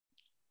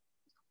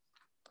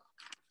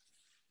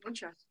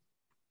Muchos.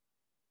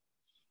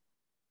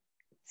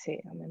 Sí,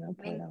 I'm gonna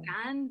put Me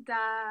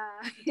encanta.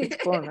 It's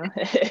cool, no?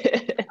 This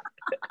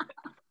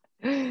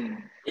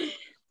is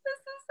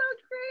so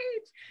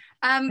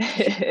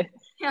great.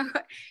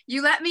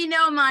 You let me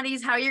know,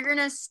 Maddie's, how you're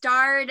gonna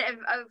start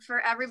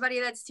for everybody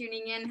that's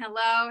tuning in.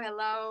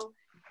 Hello.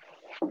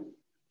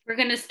 We're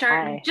gonna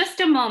start in just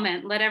a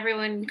moment. Let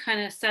everyone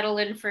kind of settle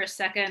in for a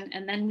second,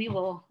 and then we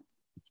will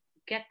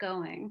get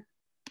going.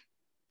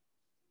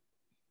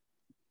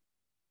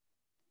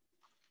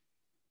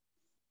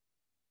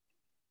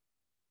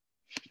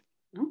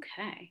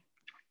 Okay.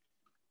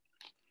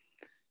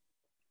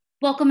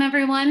 Welcome,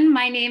 everyone.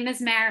 My name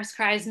is Maris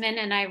Kreisman,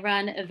 and I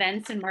run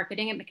events and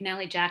marketing at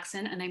McNally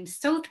Jackson, and I'm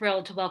so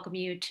thrilled to welcome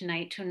you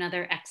tonight to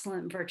another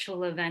excellent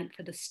virtual event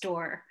for the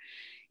store.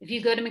 If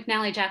you go to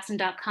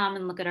McNallyJackson.com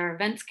and look at our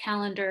events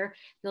calendar,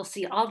 you'll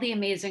see all the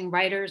amazing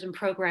writers and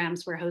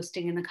programs we're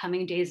hosting in the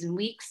coming days and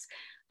weeks.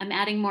 I'm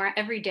adding more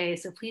every day,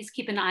 so please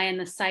keep an eye on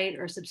the site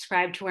or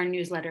subscribe to our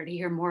newsletter to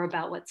hear more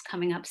about what's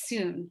coming up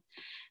soon.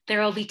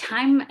 There will be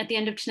time at the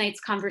end of tonight's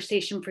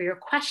conversation for your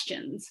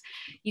questions.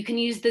 You can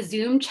use the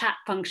Zoom chat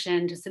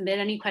function to submit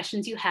any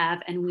questions you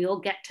have, and we'll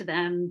get to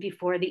them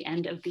before the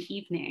end of the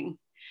evening.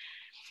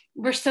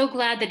 We're so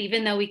glad that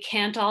even though we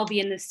can't all be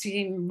in the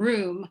same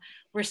room,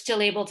 we're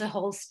still able to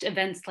host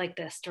events like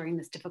this during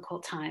this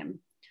difficult time.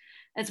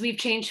 As we've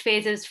changed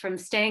phases from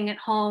staying at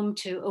home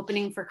to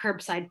opening for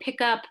curbside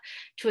pickup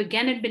to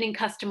again admitting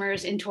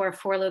customers into our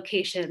 4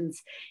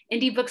 locations,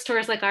 indie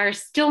bookstores like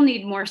ours still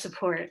need more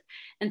support.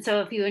 And so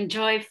if you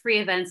enjoy free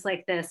events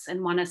like this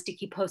and want us to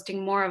keep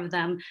hosting more of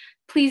them,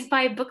 please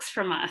buy books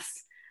from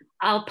us.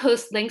 I'll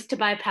post links to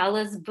buy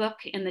Paola's book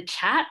in the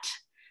chat.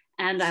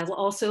 And I will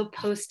also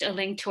post a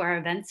link to our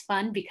events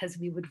fund because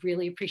we would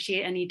really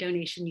appreciate any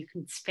donation you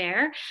can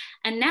spare.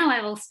 And now I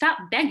will stop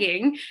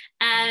begging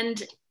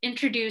and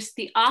introduce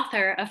the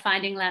author of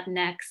Finding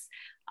Latinx,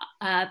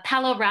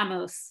 Paola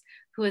Ramos,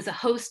 who is a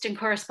host and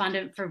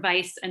correspondent for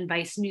Vice and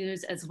Vice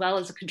News, as well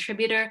as a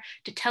contributor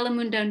to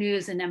Telemundo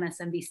News and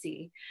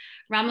MSNBC.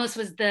 Ramos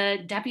was the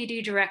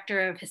deputy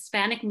director of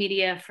Hispanic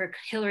media for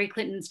Hillary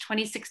Clinton's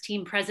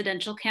 2016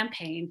 presidential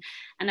campaign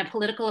and a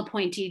political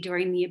appointee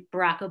during the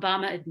Barack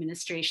Obama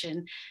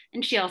administration.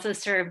 And she also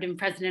served in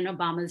President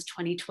Obama's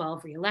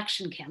 2012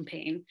 re-election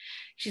campaign.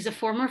 She's a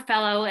former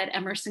fellow at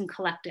Emerson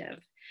Collective.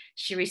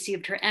 She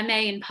received her MA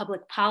in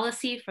public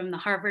policy from the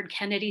Harvard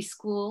Kennedy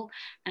School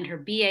and her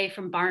BA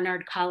from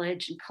Barnard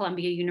College and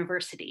Columbia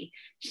University.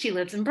 She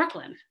lives in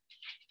Brooklyn.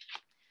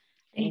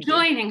 And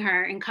joining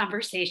her in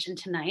conversation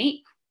tonight,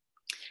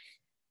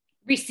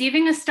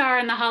 receiving a star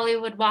in the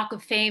Hollywood Walk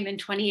of Fame in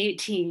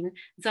 2018,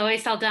 Zoe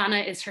Saldana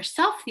is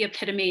herself the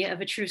epitome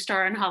of a true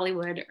star in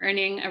Hollywood,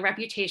 earning a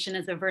reputation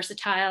as a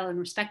versatile and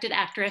respected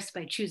actress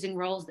by choosing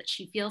roles that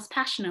she feels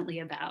passionately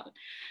about.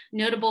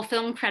 Notable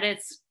film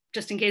credits,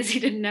 just in case you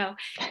didn't know,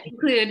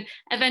 include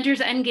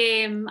Avengers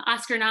Endgame,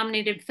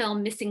 Oscar-nominated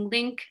film Missing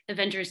Link,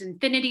 Avengers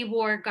Infinity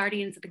War,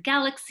 Guardians of the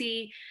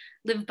Galaxy,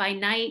 Live by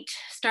Night,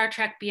 Star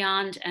Trek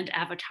Beyond, and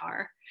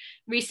Avatar.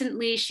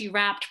 Recently, she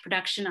wrapped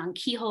production on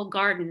Keyhole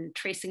Garden,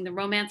 tracing the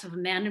romance of a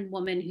man and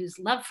woman whose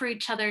love for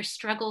each other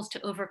struggles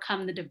to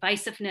overcome the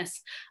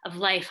divisiveness of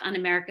life on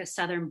America's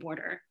southern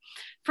border.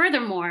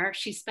 Furthermore,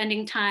 she's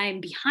spending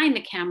time behind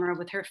the camera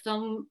with her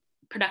film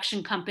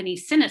production company,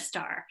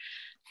 Sinistar,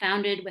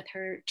 founded with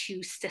her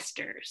 2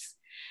 sisters.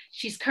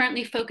 She's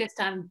currently focused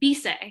on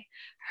Bise,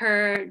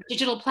 her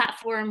digital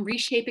platform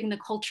reshaping the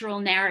cultural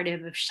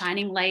narrative of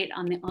shining light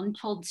on the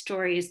untold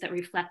stories that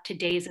reflect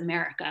today's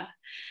America.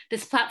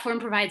 This platform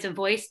provides a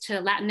voice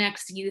to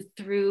Latinx youth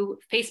through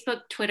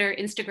Facebook, Twitter,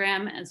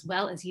 Instagram, as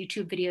well as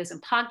YouTube videos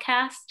and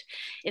podcasts.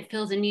 It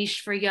fills a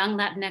niche for young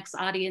Latinx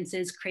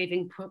audiences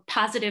craving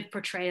positive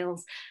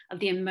portrayals of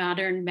the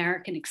modern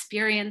American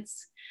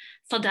experience.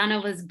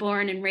 Saldana was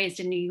born and raised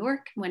in New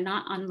York. When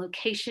not on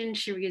location,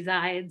 she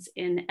resides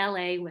in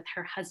LA with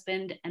her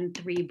husband and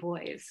 3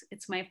 boys.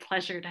 It's my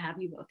pleasure to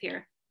have you both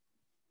here.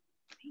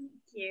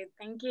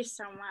 Thank you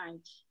so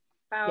much,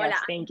 Paola. Yes,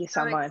 thank you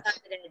so much.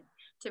 Excited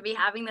to be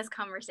having this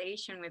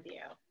conversation with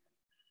you.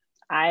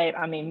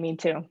 I mean, me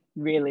too.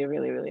 Really,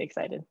 really, really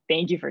excited.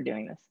 Thank you for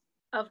doing this.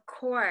 Of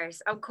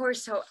course.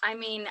 So, I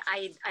mean,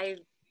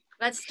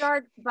 let's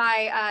start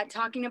by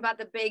talking about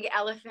the big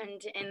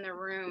elephant in the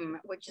room,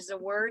 which is a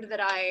word that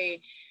I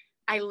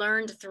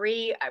learned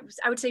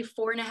I would say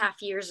 4.5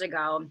 years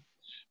ago.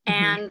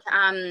 And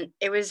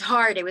it was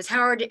hard. It was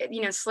hard,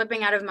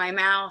 slipping out of my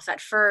mouth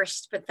at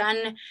first. But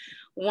then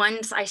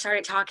once I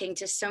started talking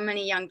to so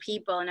many young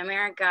people in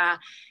America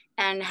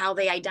and how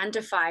they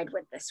identified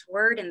with this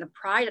word and the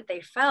pride that they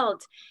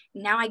felt,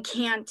 now I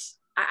can't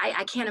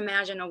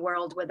imagine a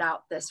world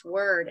without this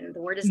word. And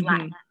the word is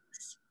Latinx.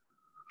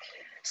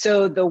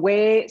 So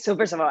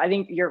first of all, I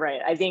think you're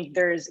right. I think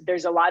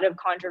there's a lot of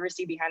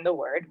controversy behind the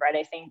word, right?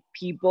 I think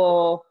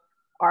people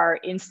are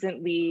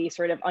instantly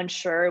sort of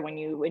unsure when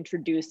you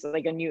introduce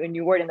like a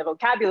new word in the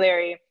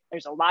vocabulary.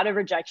 There's a lot of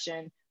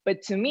rejection.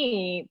 But to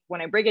me,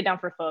 when I break it down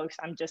for folks,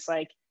 I'm just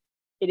like,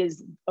 it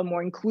is a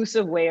more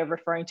inclusive way of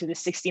referring to the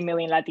 60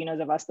 million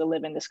Latinos of us that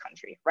live in this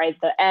country, right?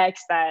 The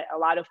X that a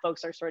lot of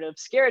folks are sort of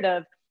scared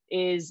of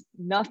is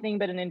nothing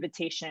but an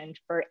invitation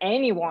for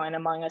anyone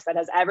among us that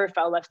has ever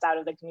felt left out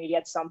of the community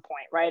at some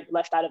point, right?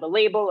 Left out of a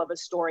label, of a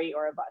story,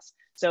 or of us.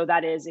 So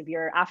that is if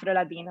you're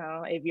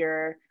Afrolatino, if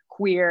you're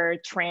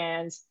queer,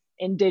 trans,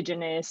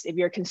 indigenous, if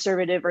you're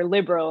conservative or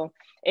liberal,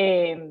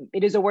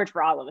 it is a word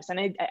for all of us.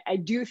 And I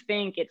do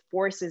think it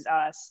forces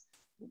us,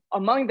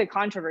 among the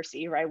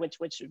controversy, right, which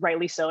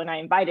rightly so, and I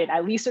invited,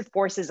 at least it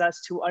forces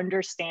us to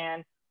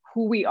understand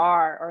who we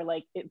are, or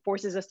like it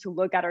forces us to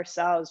look at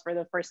ourselves for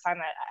the first time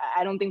that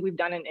I don't think we've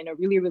done in a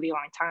really, really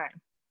long time.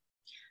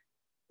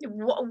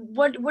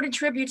 What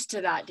attributes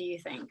to that, do you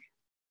think?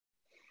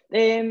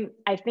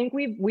 I think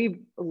we've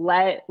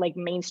let like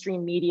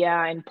mainstream media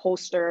and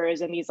posters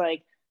and these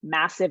like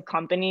massive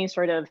companies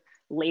sort of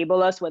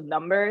label us with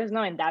numbers,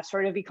 no, and that's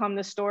sort of become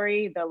the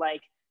story. The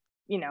like,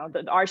 you know,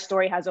 our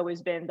story has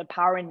always been the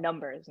power in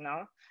numbers,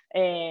 no,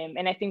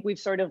 and I think we've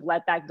sort of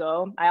let that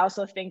go. I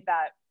also think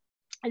that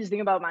I just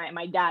think about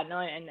my dad, no,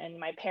 and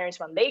my parents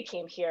when they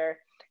came here,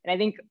 and I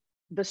think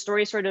the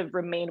story sort of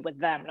remained with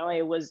them. No,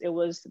 it was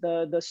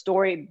the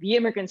story, the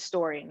immigrant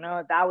story.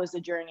 No, that was the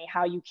journey,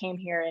 how you came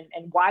here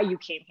and why you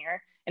came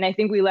here. And I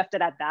think we left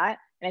it at that.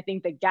 And I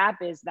think the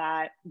gap is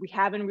that we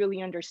haven't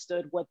really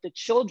understood what the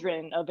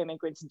children of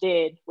immigrants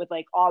did with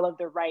like all of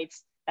the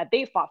rights that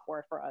they fought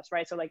for us,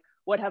 right? So like,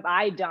 what have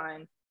I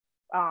done?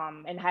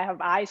 And how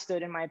have I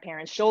stood in my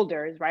parents'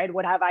 shoulders, right?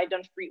 What have I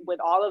done with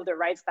all of the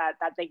rights that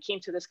they came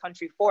to this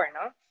country for,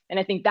 no? And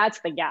I think that's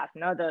the gap,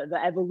 no? The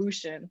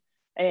evolution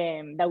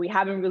that we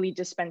haven't really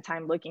just spent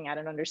time looking at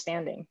and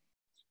understanding.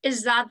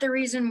 Is that the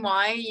reason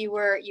why you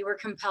were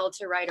compelled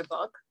to write a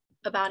book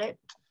about it?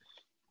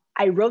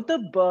 I wrote the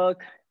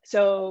book,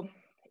 so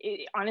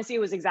honestly, it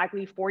was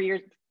exactly 4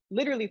 years,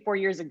 literally 4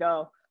 years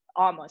ago,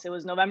 almost. It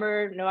was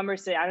November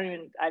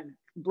 6th. I've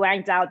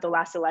blanked out the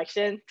last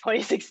election,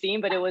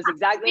 2016, but it was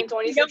exactly in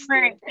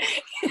 2016.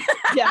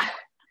 Yeah.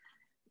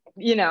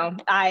 You know,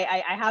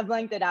 I have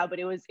blanked it out, but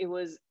it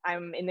was,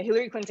 I'm in the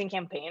Hillary Clinton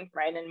campaign,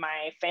 right? And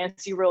my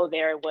fancy role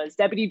there was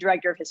Deputy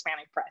Director of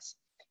Hispanic Press.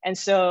 And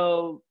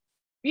so,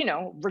 you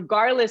know,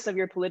 regardless of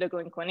your political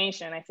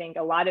inclination, I think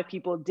a lot of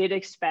people did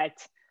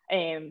expect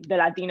the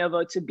Latino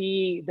vote to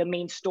be the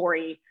main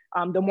story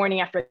the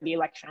morning after the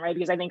election, right?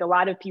 Because I think a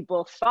lot of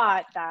people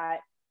thought that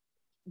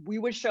we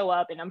would show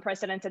up in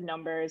unprecedented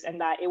numbers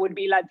and that it would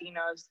be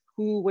Latinos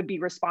who would be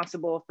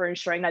responsible for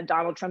ensuring that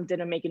Donald Trump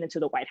didn't make it into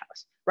the White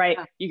House, right?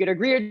 Yeah. You could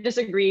agree or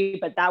disagree,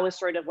 but that was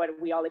sort of what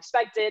we all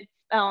expected.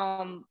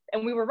 And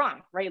we were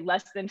wrong, right?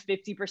 Less than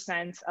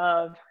 50%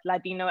 of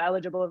Latino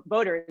eligible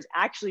voters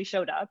actually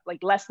showed up,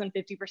 like less than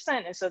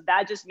 50%. And so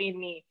that just made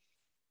me,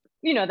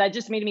 you know, that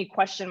just made me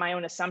question my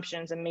own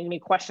assumptions and made me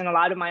question a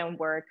lot of my own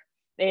work.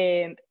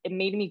 It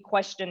made me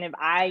question if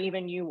I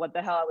even knew what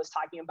the hell I was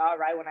talking about,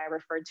 right? When I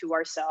referred to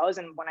ourselves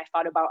and when I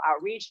thought about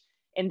outreach.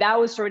 And that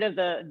was sort of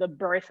the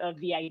birth of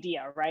the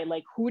idea, right?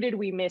 Like, who did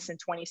we miss in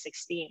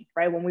 2016,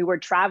 right? When we were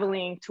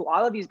traveling to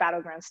all of these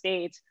battleground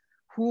states,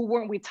 who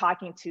weren't we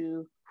talking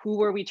to? Who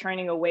were we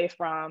turning away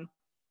from?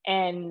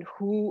 And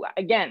who,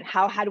 again,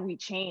 how had we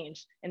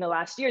changed in the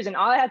last years? And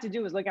all I had to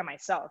do was look at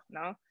myself,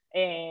 no?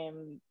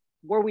 And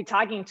were we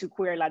talking to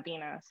queer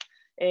Latinas?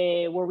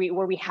 Were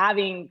we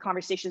having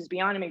conversations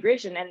beyond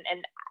immigration?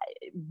 And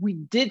we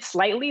did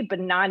slightly, but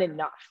not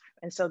enough.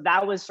 And so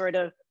that was sort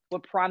of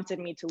what prompted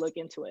me to look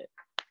into it.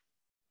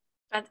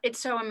 It's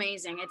so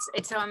amazing.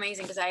 It's so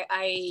amazing because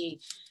I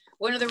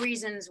one of the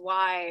reasons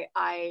why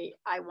I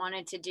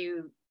wanted to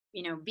do,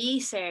 you know,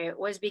 BSE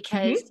was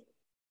because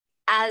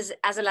as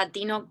a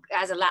Latino,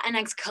 as a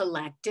Latinx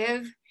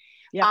collective,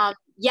 yeah.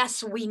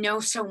 Yes, we know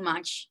so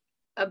much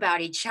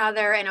about each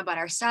other and about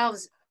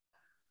ourselves.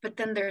 But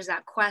then there's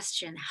that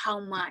question, how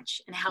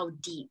much and how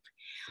deep?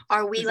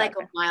 Are we like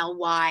a mile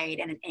wide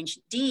and an inch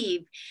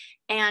deep?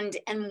 And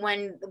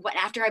when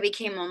after I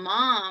became a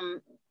mom,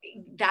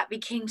 that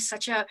became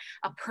such a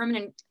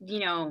permanent, you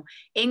know,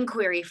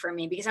 inquiry for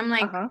me, because I'm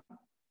like,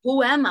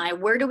 who am I?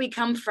 Where do we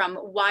come from?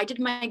 Why did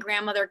my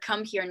grandmother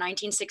come here in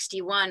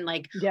 1961?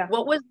 Like,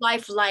 what was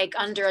life like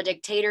under a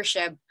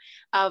dictatorship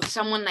of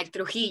someone like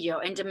Trujillo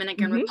in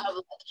Dominican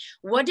Republic?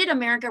 What did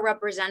America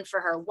represent for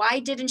her? Why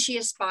didn't she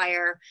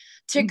aspire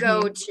to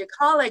go to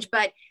college?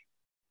 But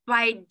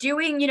by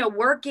doing, you know,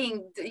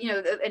 working, you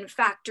know, in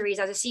factories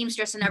as a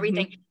seamstress and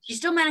everything, she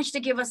still managed to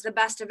give us the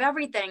best of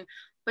everything.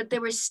 But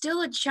there was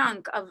still a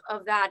chunk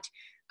of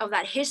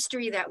that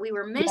history that we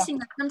were missing,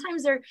 that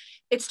sometimes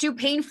it's too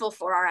painful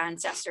for our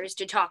ancestors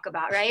to talk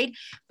about, right?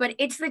 But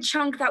it's the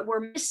chunk that we're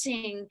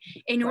missing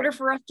in order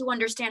for us to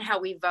understand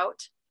how we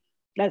vote.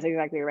 That's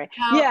exactly right.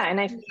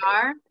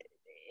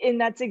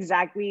 And that's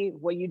exactly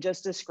what you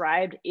just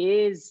described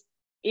is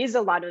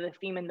a lot of the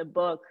theme in the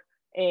book,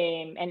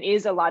 and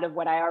is a lot of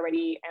what I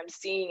already am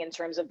seeing in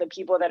terms of the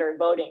people that are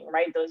voting,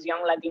 right? Those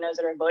young Latinos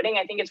that are voting.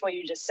 I think it's what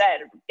you just said.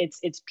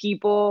 It's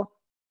people.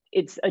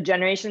 It's a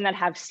generation that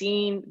have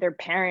seen their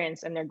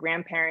parents and their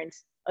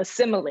grandparents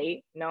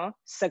assimilate,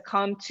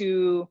 succumb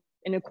to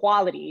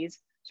inequalities,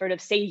 sort of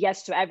say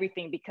yes to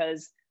everything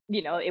because,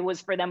 you know, it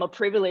was for them a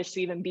privilege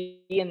to even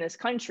be in this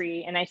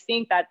country. And I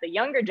think that the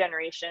younger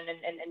generation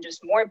and just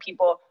more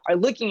people are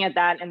looking at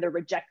that and they're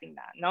rejecting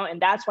that, no?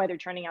 And that's why they're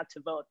turning out to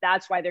vote.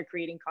 That's why they're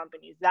creating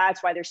companies.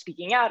 That's why they're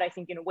speaking out, I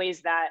think, in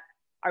ways that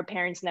our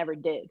parents never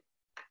did.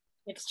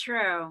 It's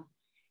true.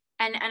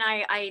 And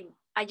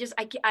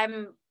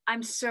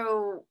I'm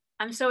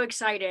so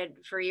excited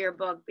for your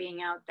book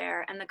being out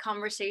there and the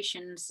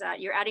conversations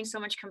that you're adding so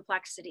much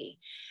complexity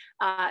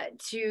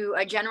to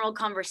a general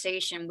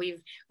conversation.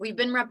 We've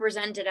been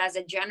represented as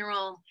a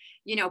general,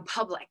 you know,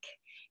 public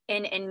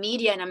in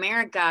media in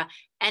America,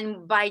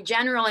 and by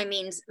general I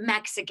means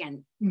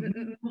Mexican,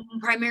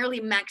 primarily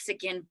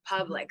Mexican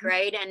public,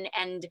 right?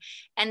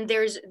 And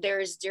there's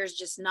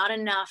just not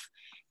enough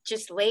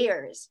just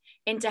layers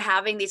into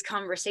having these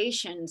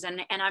conversations,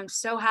 and I'm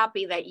so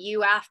happy that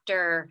you,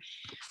 after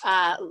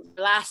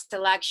last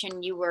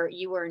election, you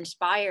were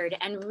inspired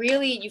and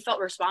really you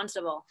felt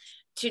responsible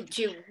to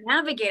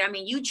navigate. I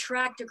mean, you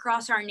trekked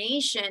across our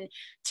nation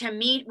to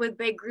meet with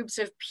big groups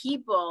of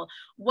people.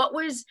 What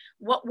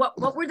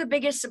were the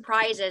biggest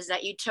surprises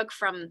that you took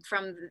from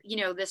you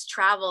know, this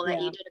travel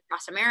that you did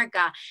across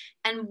America,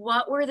 and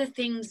what were the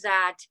things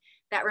that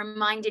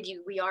reminded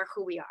you we are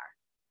who we are?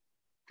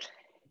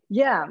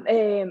 Yeah,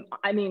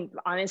 I mean,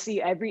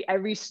 honestly,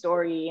 every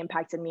story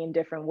impacted me in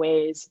different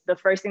ways. The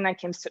first thing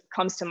that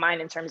comes to mind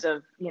in terms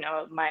of, you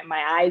know,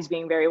 my eyes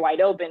being very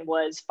wide open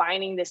was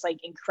finding this like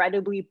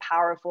incredibly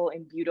powerful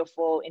and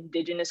beautiful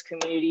indigenous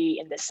community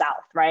in the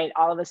South, right?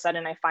 All of a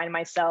sudden I find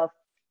myself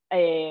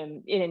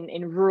in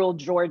rural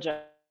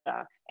Georgia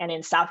and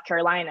in South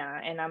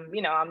Carolina, and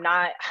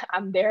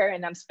I'm there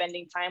and I'm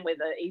spending time with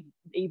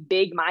a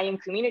big Mayan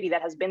community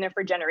that has been there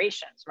for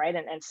generations, right?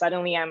 And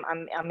suddenly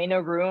I'm in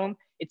a room.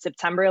 It's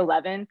September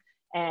 11th,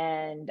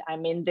 and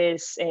I'm in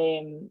this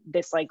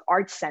like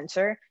art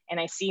center, and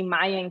I see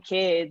Mayan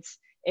kids,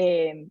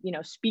 you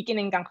know, speaking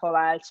in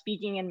Ganjobal,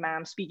 speaking in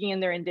Mam, speaking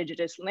in their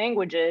indigenous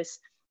languages,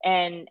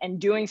 and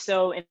doing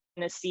so in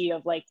a sea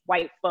of like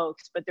white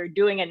folks. But they're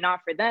doing it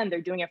not for them;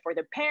 they're doing it for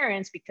their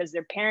parents, because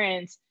their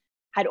parents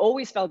had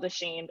always felt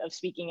ashamed of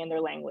speaking in their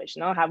language,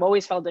 no, have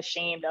always felt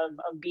ashamed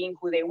of being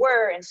who they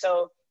were, and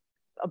so.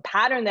 A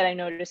pattern that I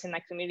noticed in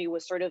that community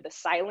was sort of the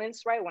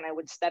silence, right? When I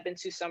would step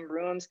into some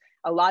rooms,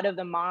 a lot of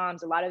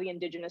the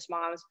indigenous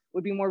moms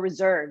would be more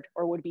reserved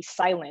or would be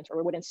silent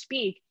or wouldn't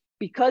speak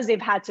because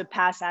they've had to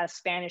pass as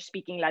Spanish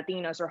speaking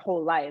Latinos their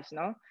whole lives,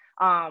 no?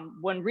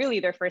 When really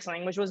their first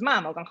language was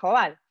Mam or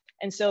Ganjobal.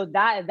 And so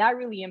that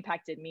really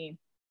impacted me.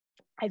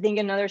 I think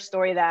another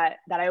story that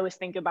I always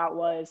think about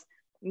was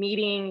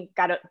meeting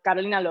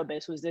Carolina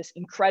Lopez, who's this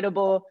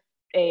incredible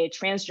a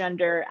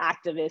transgender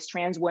activist,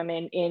 trans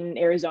women in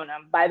Arizona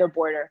by the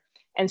border.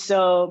 And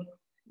so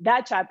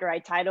that chapter I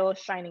titled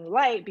Shining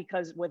Light,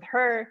 because with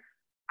her,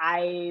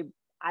 I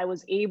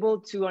was able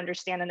to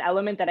understand an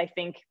element that I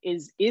think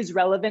is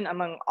relevant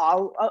among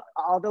all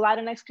the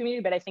Latinx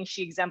community, but I think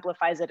she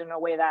exemplifies it in a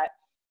way that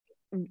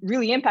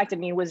really impacted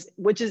me,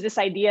 which is this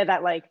idea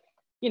that, like,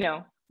 you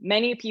know,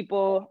 many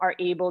people are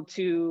able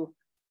to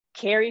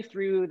carry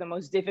through the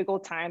most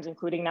difficult times,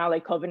 including now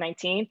like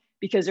COVID-19,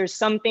 because there's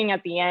something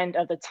at the end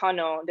of the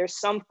tunnel. There's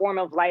some form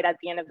of light at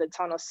the end of the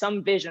tunnel,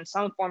 some vision,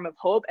 some form of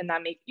hope, and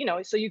that makes, you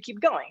know, so you keep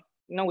going.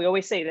 You know, we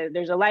always say that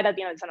there's a light at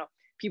the end of the tunnel.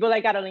 People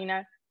like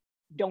Carolina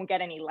don't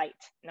get any light,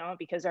 you know,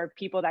 because there are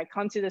people that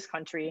come to this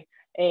country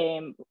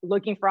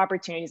looking for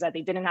opportunities that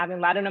they didn't have in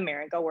Latin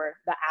America, where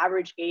the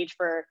average age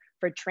for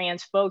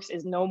trans folks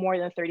is no more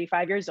than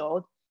 35 years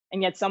old.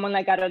 And yet someone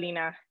like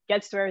Carolina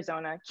gets to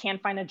Arizona,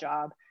 can't find a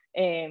job,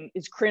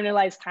 is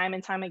criminalized time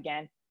and time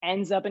again,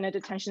 ends up in a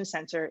detention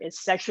center, is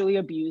sexually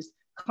abused,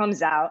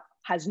 comes out,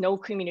 has no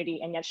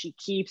community, and yet she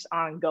keeps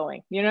on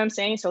going. You know what I'm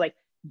saying? So like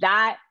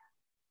that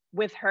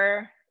with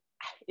her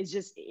is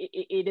just,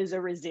 it is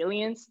a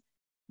resilience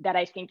that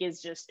I think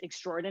is just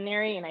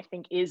extraordinary, and I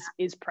think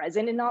is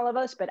present in all of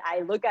us. But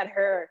I look at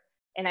her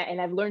and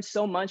I've learned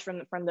so much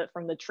from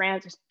the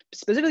trans,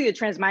 specifically the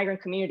trans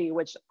migrant community,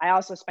 which I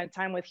also spent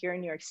time with here in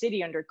New York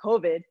City under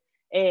COVID,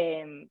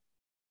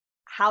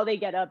 how they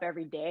get up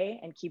every day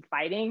and keep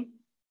fighting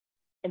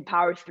and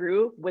power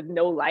through with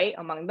no light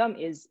among them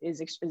is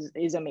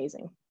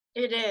amazing.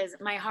 It is.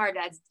 My heart,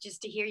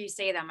 just to hear you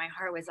say that, my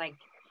heart was like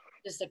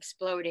just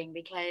exploding,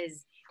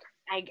 because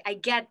I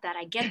get that.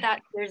 I get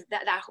that there's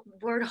that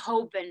word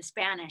hope in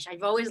Spanish.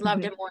 I've always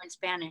loved it more in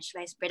Spanish,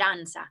 la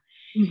esperanza.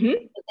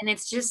 And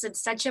it's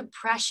such a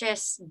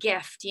precious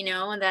gift, you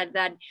know,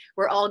 that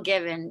we're all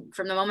given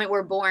from the moment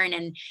we're born,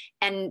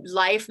 and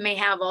life may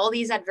have all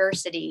these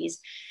adversities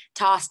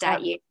tossed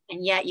at you,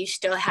 and yet you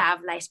still have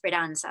la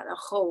esperanza, the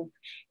hope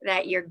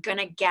that you're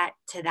gonna get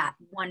to that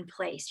one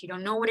place. You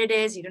don't know what it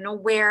is, you don't know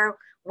where,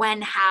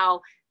 when,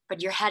 how,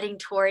 but you're heading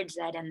towards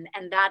it,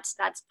 and that's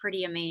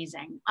pretty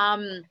amazing.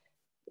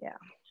 Yeah.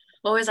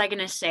 What was I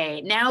gonna say?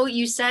 Now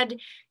you said,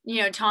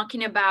 you know,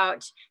 talking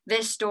about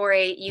this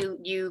story,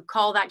 you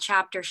call that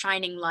chapter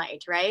Shining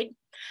Light, right?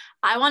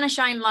 I want to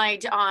shine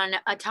light on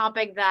a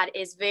topic that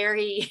is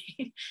very,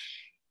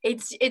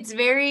 it's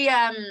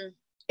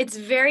It's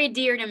very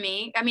dear to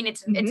me. I mean,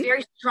 it's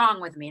very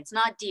strong with me. It's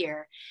not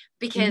dear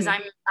because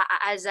I'm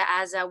as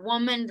a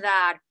woman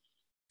that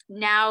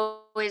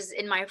now is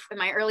in my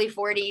early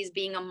 40s,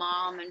 being a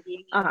mom and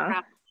being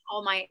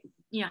all my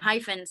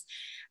hyphens.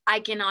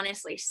 I can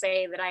honestly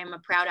say that I am a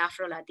proud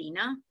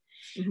Afro-Latina.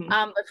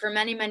 But for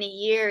many, many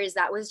years,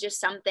 that was just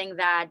something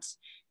that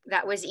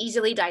was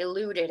easily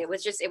diluted. It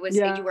was you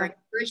were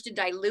encouraged to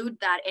dilute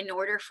that in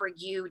order for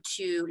you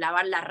to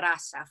lavar la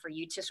raza, for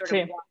you to sort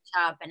of wash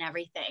up and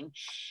everything.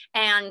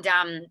 And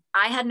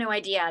I had no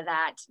idea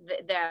that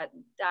the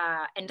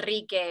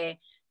Enrique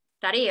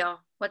Tario,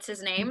 what's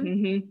his name?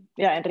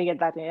 Yeah, Enrique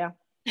Tario,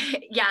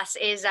 yes,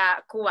 is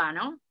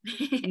Cubano.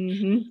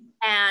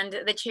 And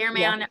the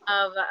chairman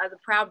of the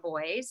Proud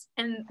Boys.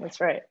 And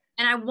that's right.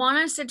 And I want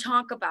us to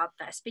talk about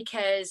this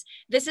because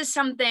this is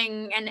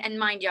something, and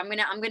mind you, I'm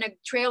gonna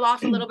trail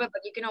off a little bit,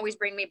 but you can always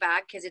bring me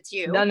back because it's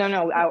you. No,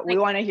 we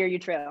want to hear you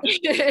trail.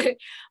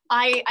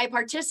 I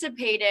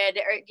participated,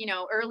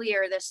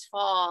 earlier this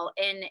fall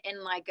in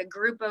like a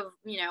group of,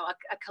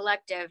 a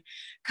collective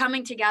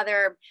coming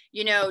together,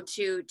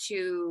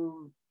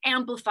 to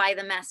amplify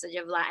the message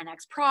of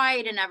Latinx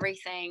pride and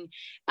everything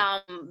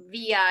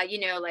via,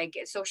 like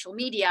social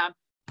media.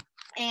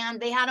 And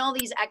they had all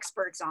these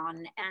experts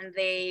on, and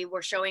they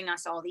were showing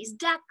us all these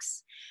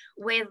decks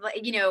with,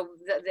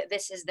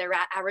 this is the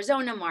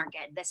Arizona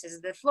market, this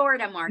is the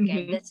Florida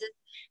market,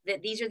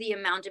 these are the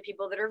amount of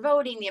people that are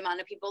voting, the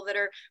amount of people that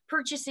are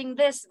purchasing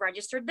this,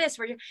 registered this,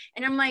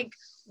 and I'm like,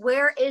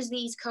 where is the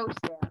East Coast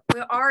there?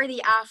 Where are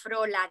the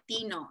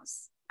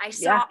Afro-Latinos? I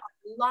saw a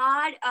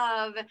lot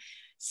of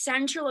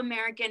Central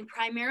American,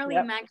 primarily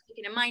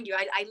Mexican, and mind you,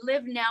 I've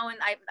lived now in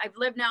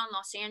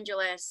Los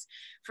Angeles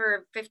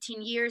for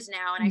 15 years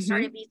now, and I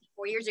started BC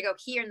 4 years ago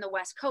here in the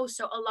West Coast.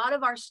 So a lot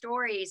of our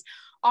stories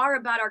are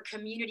about our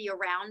community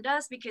around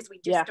us because we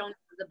just don't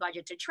have the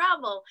budget to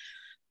travel.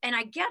 And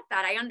I get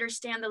that. I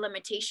understand the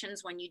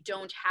limitations when you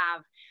don't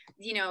have,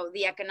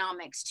 the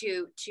economics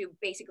to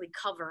basically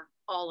cover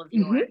all of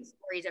your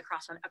stories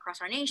across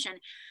our nation.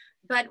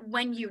 But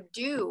when you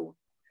do,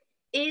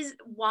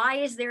 why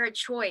is there a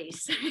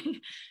choice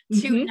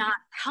to not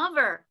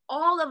cover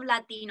all of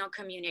Latino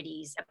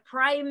communities,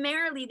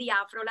 primarily the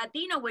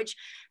Afro-Latino, which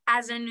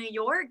as a New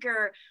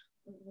Yorker,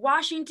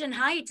 Washington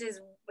Heights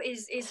is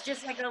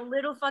just like a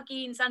little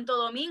fucking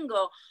Santo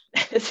Domingo.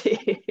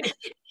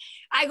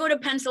 I go to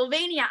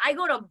Pennsylvania, I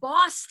go to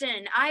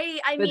Boston.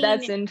 I mean,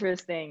 that's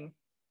interesting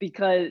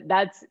because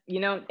that's,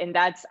 and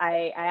that's,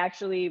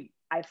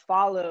 I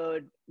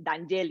followed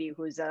Danieli,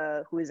 who's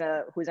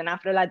an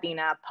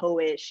Afro-Latina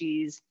poet.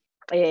 She's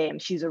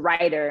a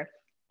writer,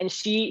 and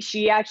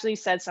she actually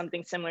said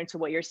something similar to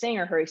what you're saying,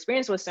 or her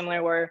experience was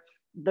similar, where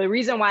the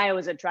reason why I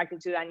was attracted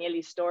to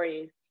Danieli's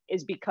story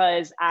is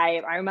because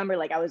I remember,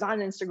 like, I was on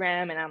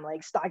Instagram and I'm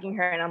like stalking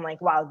her and I'm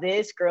like, wow,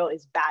 this girl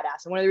is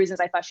badass. And one of the reasons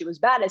I thought she was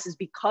badass is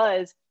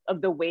because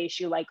of the way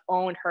she like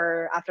owned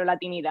her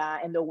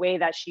Afro-Latinidad and the way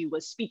that she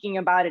was speaking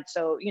about it.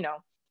 So,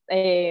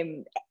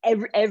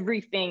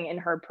 everything in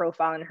her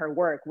profile and her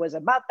work was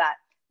about that.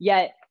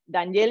 Yet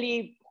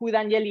who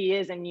Danieli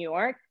is in New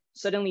York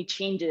suddenly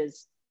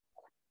changes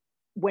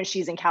when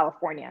she's in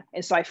California.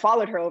 And so I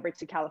followed her over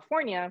to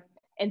California,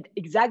 and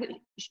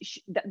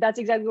that's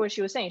exactly what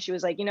she was saying. She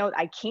was like,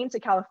 I came to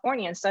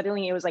California and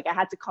suddenly it was like I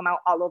had to come out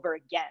all over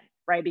again,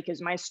 right?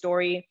 Because my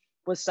story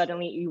was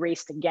suddenly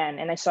erased again.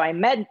 And so I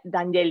met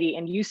Danieli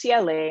in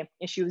UCLA,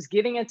 and she was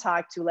giving a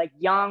talk to like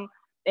young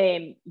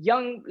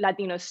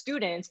Latino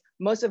students,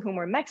 most of whom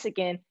were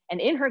Mexican.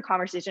 And in her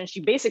conversation, she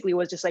basically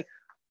was just like,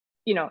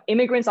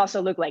 immigrants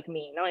also look like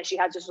me, and she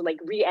had to like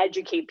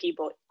re-educate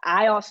people.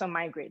 I also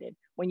migrated.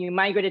 When you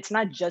migrate, it's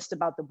not just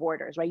about the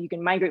borders, right? You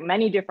can migrate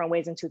many different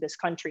ways into this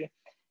country.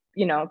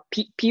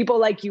 People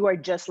like you are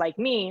just like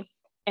me.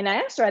 And I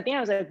asked her at the end,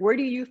 I was like, where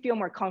do you feel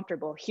more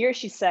comfortable? Here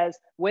she says,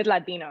 with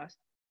Latinos.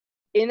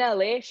 In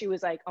LA, she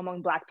was like,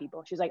 among Black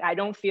people. She's like, I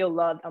don't feel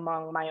loved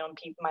among my own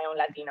people, my own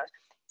Latinos.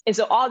 And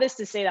so all this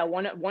to say that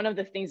one of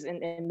the things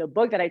in the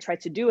book that I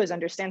tried to do is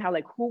understand how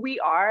like who we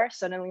are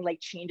suddenly like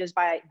changes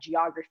by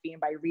geography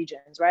and by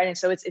regions, right? And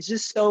so it's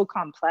just so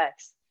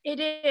complex. It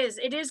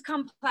is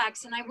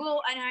complex, and I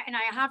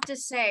have to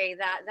say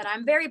that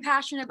I'm very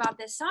passionate about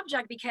this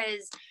subject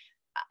because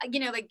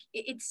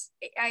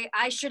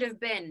I should have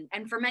been,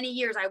 and for many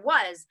years I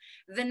was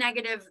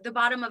the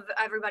bottom of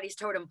everybody's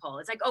totem pole.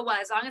 It's like, oh well,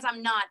 as long as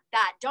I'm not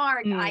that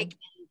dark,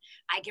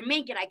 I can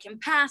make it, I can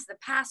pass. The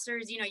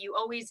passers, you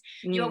always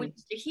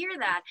used to hear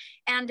that.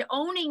 And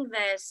owning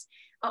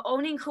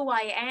who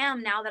I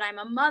am now that I'm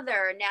a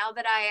mother, now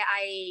that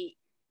I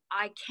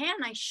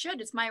should,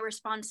 it's my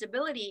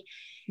responsibility.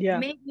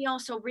 Made me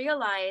also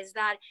realize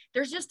that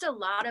there's just a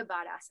lot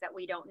about us that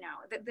we don't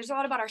know. There's a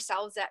lot about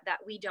ourselves that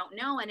we don't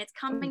know, and it's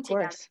coming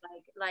together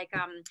like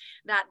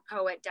that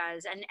poet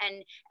does,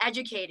 and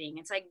educating.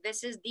 It's like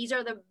these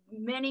are the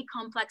many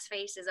complex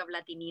faces of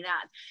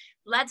Latinidad.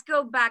 Let's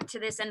go back to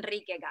this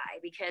Enrique guy,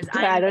 because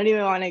I don't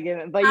even want to give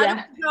it, but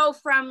go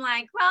from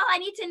like, well, I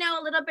need to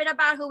know a little bit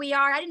about who we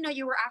are. I didn't know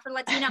you were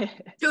Afro-Latino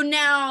to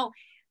now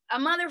a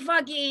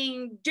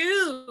motherfucking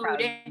dude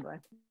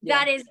Yeah.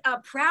 that is a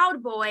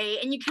proud boy,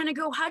 and you kind of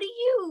go,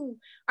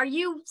 are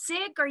you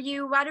sick? Are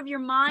you out of your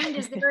mind?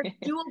 Is there a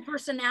dual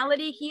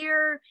personality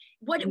here?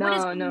 What is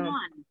going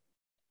on?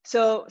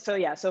 So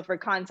for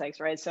context,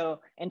 right?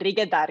 So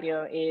Enrique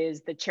Tarrio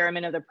is the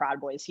chairman of the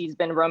Proud Boys. He's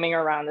been roaming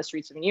around the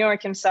streets of New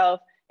York himself.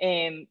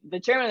 And the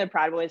chairman of the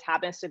Proud Boys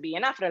happens to be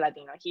an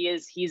Afro-Latino.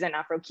 He's an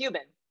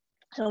Afro-Cuban.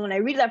 So when I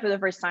read that for the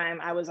first time,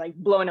 I was like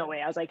blown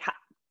away. I was like,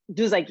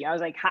 just like you, I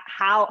was like,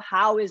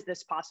 how is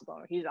this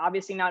possible? He's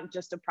obviously not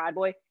just a Proud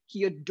Boy.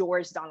 He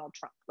adores Donald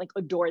Trump, like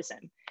adores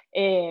him.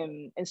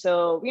 And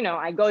so, you know,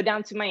 I go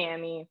down to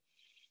Miami,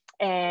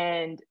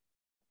 and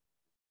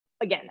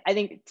again, I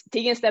think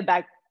taking a step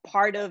back,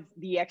 part of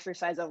the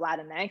exercise of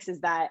Latinx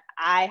is that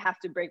I have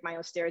to break my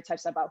own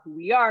stereotypes about who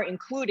we are,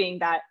 including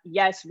that,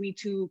 yes, we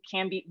too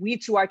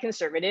are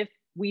conservative,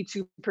 we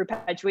too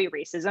perpetuate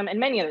racism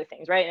and many other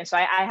things, right? And so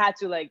I had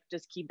to like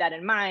just keep that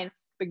in mind.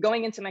 But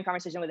going into my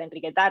conversation with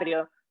Enrique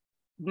Tarrio,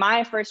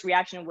 my first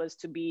reaction was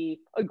to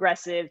be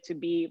aggressive, to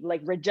be like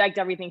reject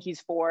everything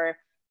he's for.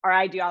 Our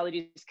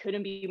ideologies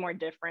couldn't be more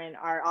different.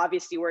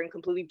 Obviously we're in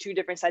completely two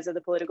different sides of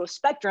the political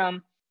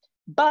spectrum.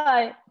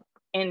 But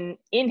in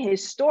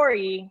his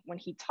story, when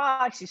he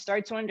talks, you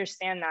start to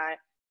understand that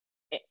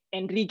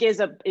Enrique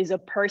is a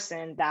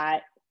person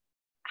that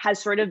has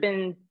sort of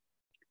been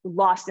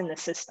lost in the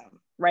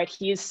system, right?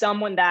 He is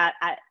someone that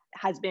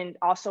has been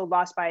also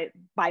lost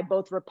by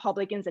both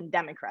Republicans and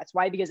Democrats.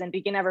 Why? Because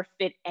Enrique never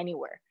fit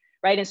anywhere,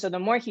 right? And so the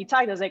more he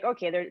talked, I was like,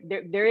 okay,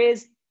 there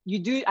is,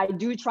 I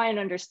do try and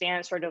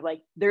understand sort of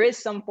like, there is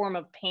some form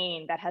of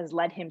pain that has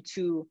led him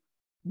to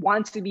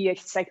want to be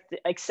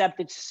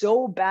accepted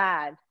so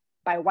bad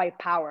by white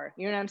power.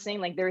 You know what I'm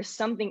saying? Like there is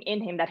something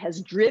in him that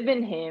has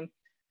driven him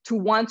to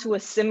want to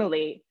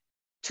assimilate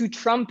to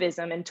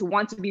Trumpism and to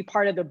want to be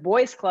part of the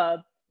boys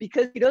club,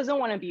 because he doesn't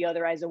want to be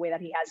otherized the way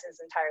that he has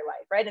his entire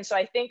life, right? And so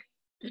I think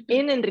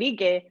in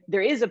Enrique,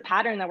 there is a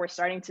pattern that we're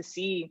starting to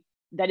see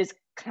that is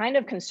kind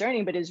of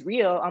concerning, but is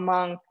real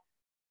among,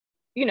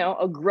 you know,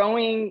 a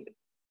growing,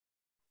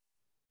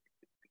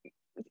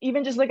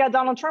 even just look at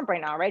Donald Trump right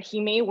now, right?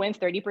 He may win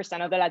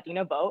 30% of the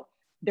Latino vote.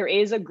 There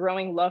is a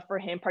growing love for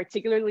him,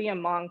 particularly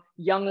among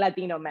young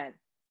Latino men,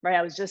 right?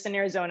 I was just in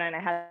Arizona and I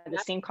had the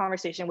same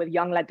conversation with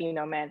young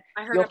Latino men.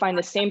 You'll find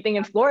the same thing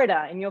in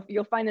Florida, and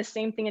you'll find the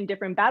same thing in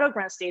different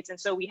battleground states. And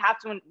so we have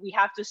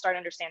to start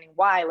understanding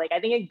why. Like,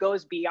 I think it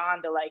goes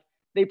beyond the, like,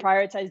 they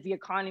prioritize the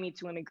economy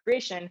to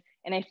immigration.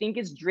 And I think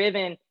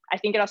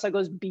it also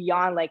goes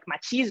beyond like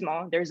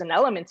machismo. There's an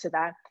element to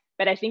that,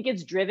 but I think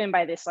it's driven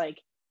by this,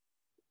 like,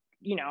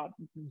 you know,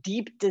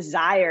 deep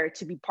desire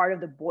to be part of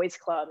the boys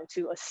club and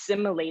to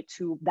assimilate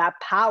to that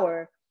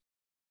power.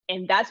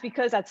 And that's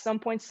because at some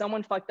point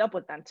someone fucked up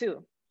with them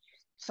too.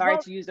 Sorry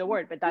to use the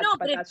word, but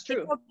that's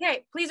true.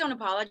 Okay, please don't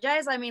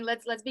apologize. I mean,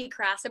 let's be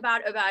crass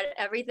about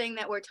everything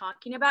that we're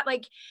talking about.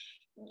 Like,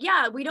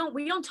 yeah, we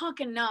don't talk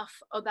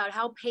enough about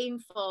how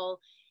painful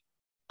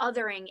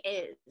othering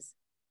is.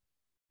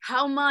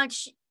 How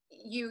much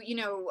you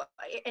know,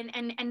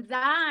 and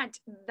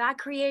that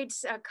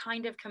creates a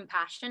kind of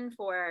compassion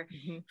for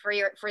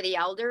the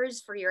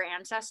elders, for your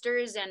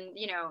ancestors, and,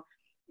 you know,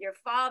 your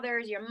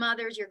fathers, your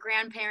mothers, your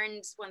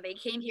grandparents, when they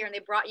came here and they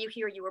brought you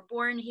here, you were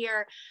born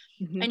here,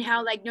 and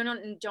how, like, no,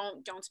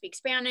 don't speak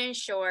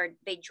Spanish, or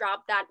they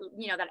dropped that,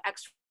 you know, that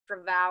extra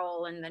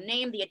vowel in the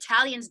name. The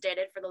Italians did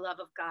it, for the love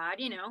of God,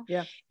 you know,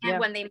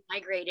 when they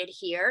migrated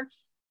here.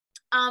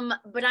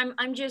 But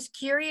I'm just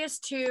curious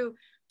to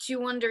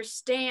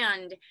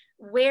understand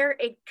where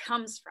it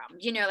comes from,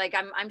 you know, like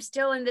I'm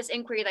still in this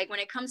inquiry, like when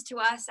it comes to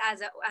us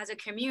as a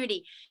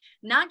community,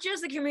 not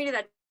just the community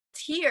that's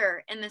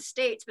here in the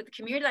States, but the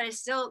community that is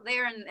still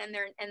there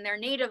in their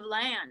native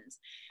lands.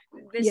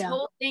 This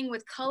whole thing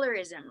with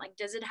colorism, like,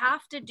 does it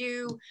have to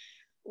do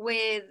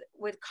with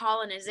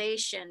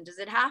colonization? Does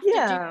it have to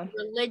do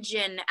with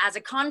religion as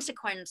a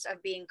consequence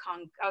of being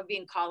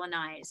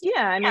colonized?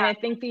 I mean, I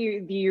think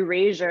the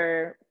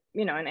erasure,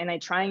 you know, and I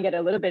try and get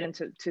a little bit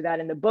into that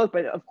in the book,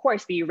 but of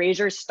course the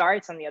erasure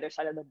starts on the other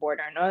side of the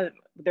border. No,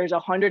 there's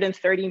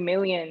 130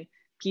 million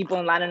people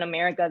in Latin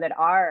America that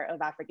are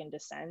of African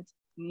descent,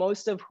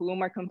 most of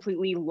whom are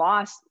completely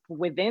lost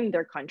within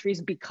their countries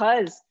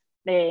because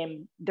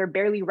they're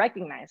barely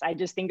recognized. I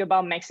just think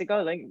about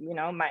Mexico, like, you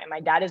know,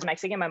 my dad is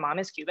Mexican, my mom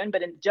is Cuban,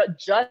 but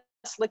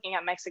just looking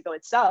at Mexico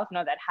itself, you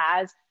know, that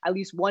has at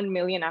least 1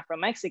 million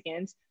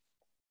Afro-Mexicans,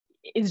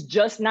 is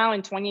just now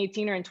in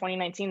 2018 or in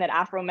 2019 that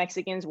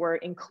Afro-Mexicans were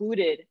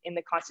included in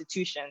the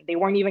Constitution. They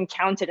weren't even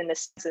counted in the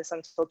census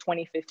until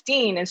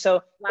 2015. And so,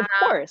 of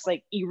course,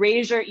 like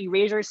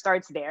erasure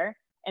starts there.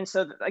 And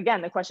so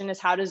again, the question is,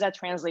 how does that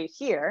translate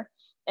here?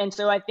 And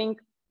so I think,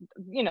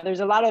 you know, there's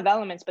a lot of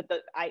elements, but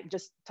I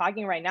just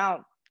talking right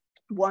now,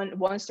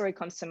 one story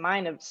comes to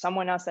mind of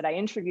someone else that I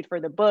interviewed for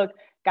the book,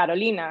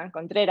 Carolina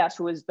Contreras,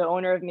 who is the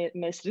owner of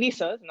Miss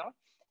Rizos, no?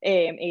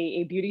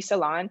 A beauty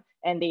salon,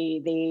 and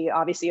they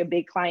obviously, a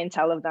big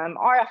clientele of them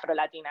are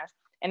Afro-Latinas.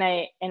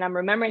 And I'm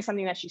remembering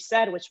something that she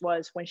said, which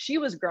was when she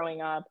was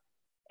growing up,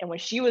 And when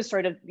she was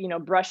sort of,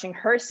 brushing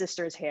her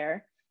sister's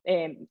hair,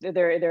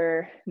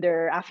 they're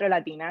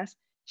Afrolatinas,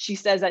 she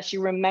says that she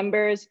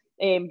remembers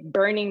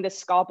burning the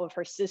scalp of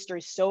her sister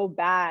so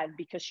bad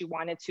because she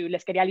wanted to,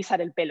 les quería alisar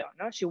el pelo,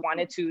 no? She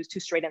wanted to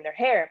straighten their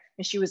hair.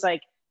 And she was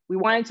like, we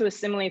wanted to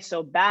assimilate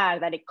so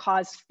bad that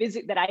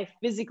that I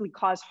physically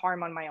caused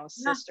harm on my own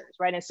sisters,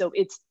 right? And so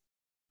it's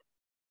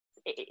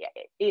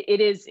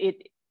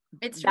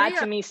that real.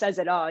 To me says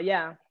it all,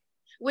 yeah.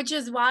 Which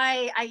is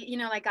why I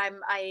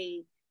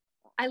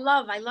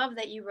love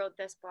that you wrote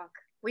this book.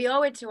 We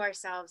owe it to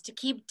ourselves to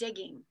keep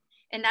digging.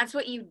 And that's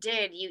what you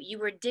did. You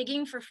were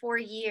digging for 4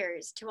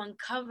 years to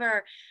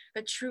uncover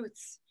the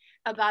truths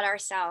about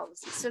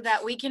ourselves so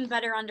that we can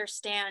better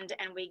understand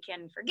and we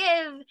can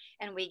forgive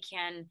and we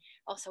can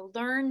also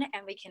learn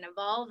and we can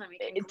evolve and we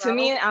can grow. To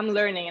me, I'm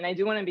learning, and I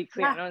do want to be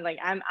clear. Yeah. Like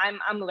I'm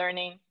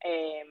learning.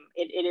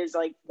 It is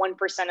like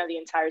 1% of the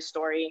entire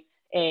story.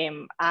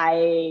 I'm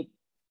not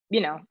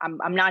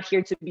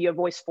here to be a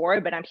voice for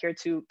it, but I'm here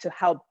to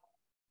help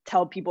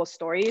tell people's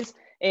stories.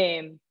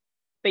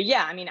 But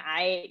yeah, I mean,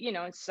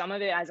 some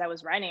of it as I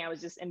was writing, I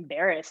was just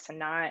embarrassed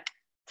to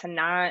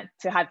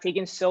have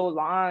taken so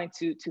long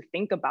to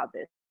think about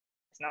this,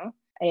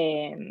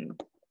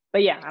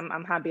 but yeah,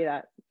 I'm happy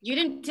that you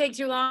didn't take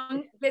too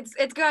long.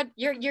 It's good.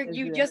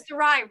 You just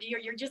arrived.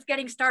 You're just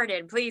getting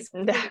started. Please.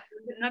 No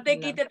te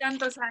quite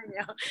tantos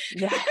años.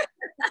 Yeah.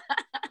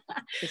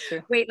 It's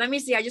true. Wait, let me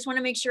see. I just want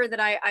to make sure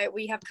that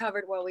we have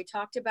covered what we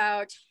talked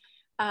about.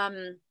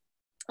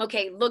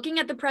 Okay, looking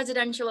at the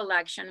presidential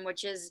election,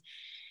 which is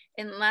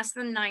in less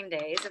than 9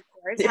 days, of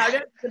course. Yeah. How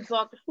does the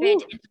book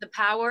fit into the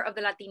power of the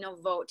Latino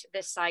vote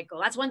this cycle?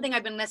 That's one thing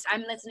I've been listening.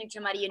 I'm listening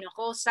to Maria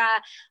Hinojosa.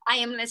 I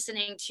am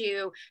listening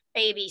to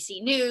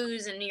ABC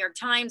News and New York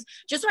Times,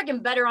 just so I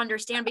can better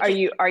understand.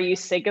 Are you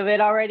sick of it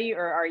already,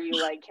 or are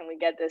you like, can we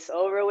get this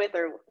over with,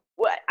 or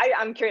what?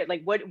 I'm curious.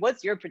 Like,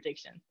 what's your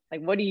prediction? Like,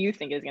 what do you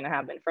think is going to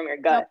happen from your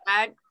gut?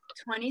 So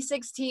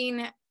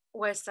 2016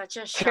 was such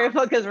a shock.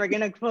 Careful, because we're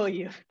gonna quote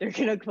you. They're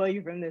gonna quote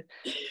you from this.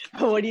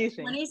 But what do you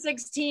think?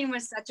 2016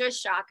 was such a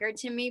shocker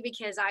to me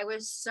because I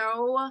was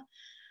so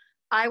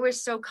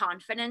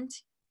confident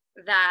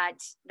that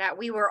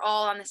we were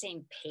all on the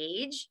same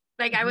page.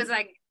 Like I was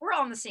like, we're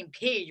all on the same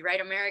page, right,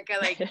 America?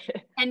 Like,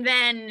 and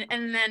then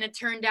it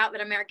turned out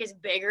that America is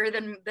bigger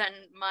than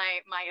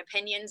my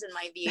opinions and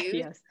my views.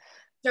 Yes.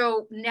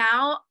 So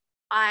now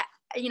 4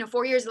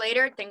 years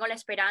later, tengo la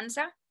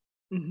esperanza.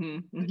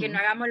 Que no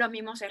hagamos los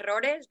mismos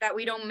errores, that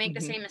we don't make the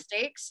same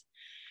mistakes.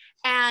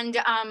 And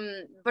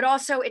but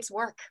also it's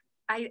work.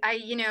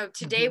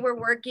 Today we're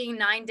working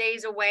 9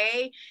 days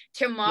away.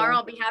 Tomorrow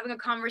I'll be having a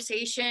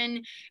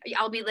conversation.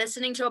 I'll be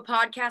listening to a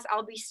podcast.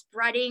 I'll be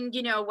spreading,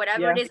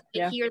 whatever it is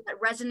here that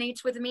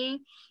resonates with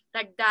me.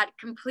 That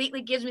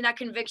completely gives me that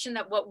conviction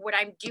that what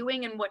I'm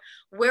doing and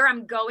where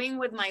I'm going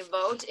with my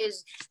vote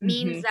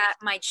means that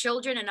my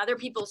children and other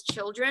people's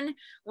children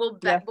will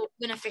be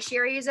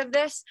beneficiaries of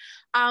this.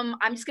 I'm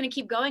just going to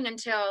keep going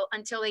until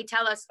they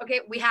tell us, okay,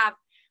 we have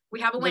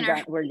a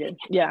winner. We're good.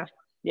 Yeah.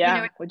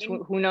 Which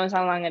who knows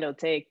how long it'll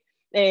take.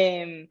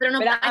 I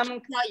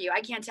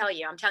can't tell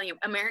you. I'm telling you,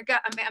 America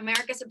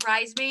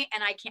surprised me,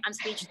 and I'm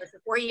speechless.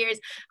 For 4 years,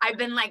 I've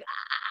been like,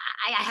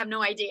 I have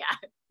no idea.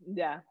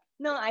 Yeah.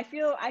 No, I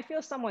feel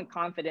somewhat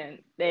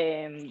confident.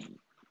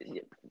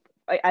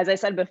 As I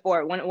said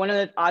before, one of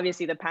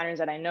the patterns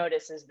that I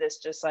notice is this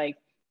just like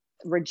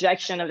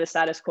rejection of the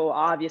status quo,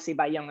 obviously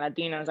by young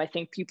Latinos. I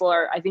think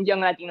young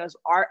Latinos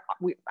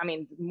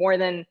more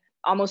than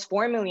almost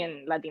 4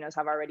 million Latinos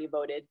have already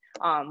voted,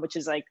 which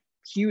is like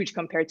huge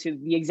compared to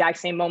the exact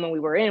same moment we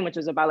were in, which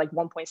was about like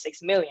 1.6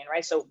 million,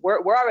 right? So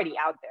we're already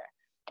out there.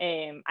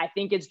 I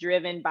think it's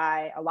driven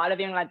by a lot of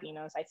young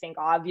Latinos. I think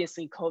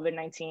obviously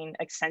COVID-19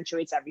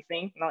 accentuates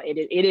everything.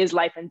 It is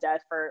life and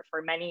death for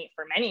many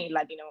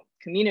Latino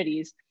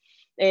communities.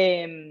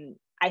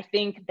 I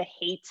think the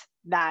hate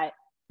that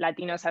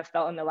Latinos have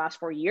felt in the last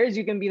 4 years,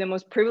 you can be the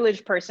most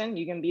privileged person,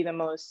 you can be the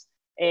most,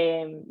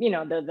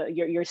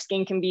 your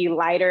skin can be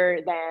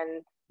lighter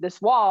than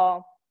this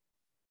wall,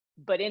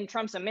 but in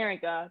Trump's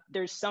America,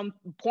 there's some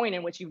point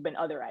in which you've been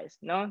otherized,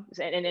 no?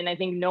 And I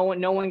think no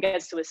one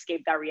gets to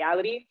escape that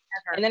reality.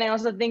 Ever. And then I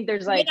also think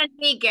there's like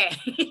Enrique,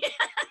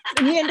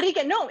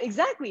 no,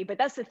 exactly. But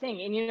that's the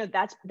thing. And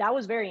that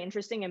was very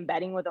interesting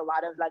embedding with a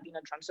lot of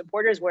Latino Trump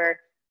supporters, where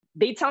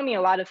they tell me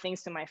a lot of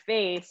things to my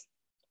face,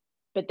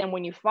 but then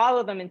when you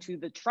follow them into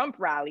the Trump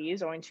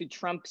rallies or into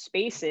Trump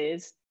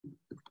spaces,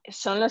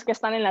 son los que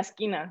están en la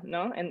esquina,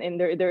 no? And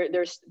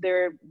there's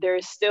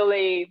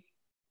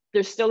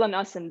still an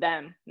us and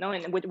them, no,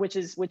 and which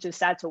is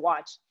sad to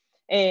watch.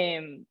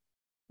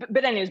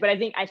 But anyways,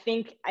 I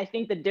think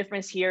the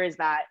difference here is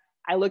that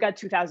I look at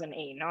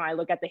 2008. No, I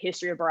look at the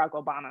history of Barack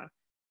Obama.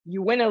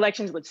 You win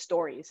elections with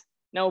stories.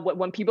 No,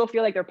 when people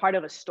feel like they're part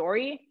of a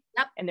story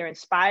and they're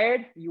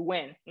inspired, you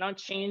win. Not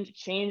change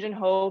and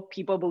hope.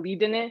 People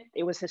believed in it.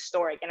 It was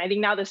historic. And I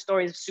think now the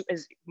story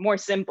is more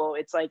simple.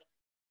 It's like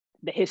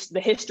the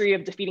history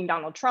of defeating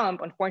Donald Trump.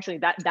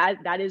 Unfortunately,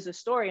 that is the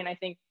story. And I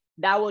think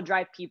that will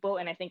drive people.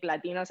 And I think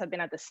Latinos have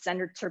been at the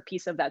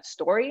centerpiece of that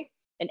story.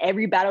 In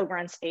every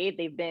battleground state,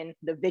 they've been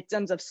the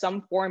victims of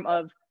some form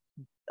of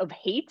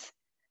hate.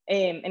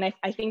 And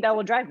I think that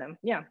will drive them.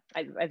 Yeah,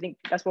 I think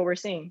that's what we're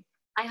seeing.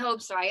 I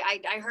hope so. I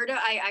heard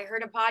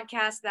a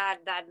podcast that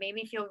made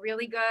me feel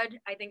really good.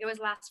 I think it was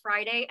last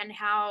Friday, and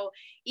how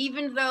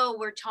even though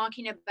we're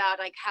talking about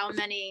like how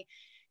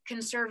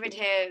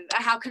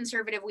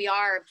conservative we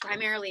are,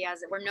 primarily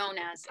as we're known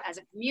as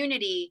a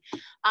community,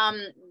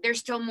 there's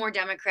still more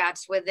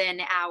Democrats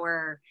within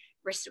our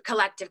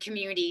collective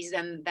communities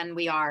than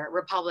we are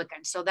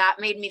Republicans. So that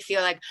made me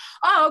feel like,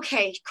 oh,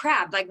 okay,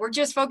 crap, like we're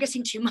just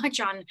focusing too much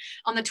on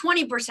the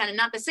 20% and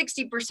not the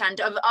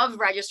 60% of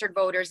registered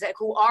voters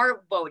who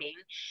are voting.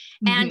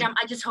 And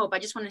I just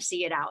want to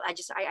see it out.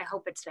 I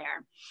hope it's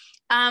there.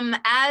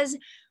 As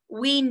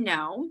we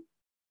know,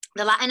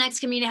 the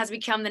Latinx community has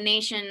become the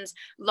nation's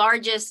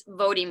largest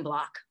voting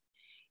bloc.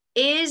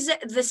 Is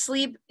the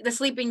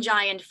sleeping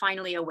giant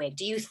finally awake?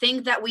 Do you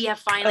think that we have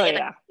finally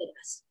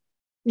this?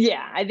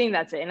 Yeah, I think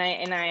that's it. And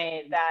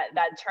I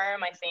that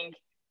term, I think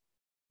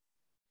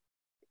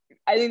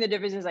the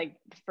difference is like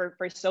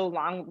for so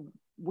long,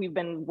 we've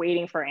been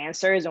waiting for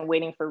answers and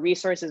waiting for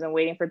resources and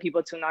waiting for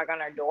people to knock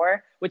on our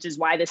door, which is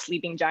why the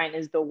sleeping giant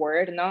is the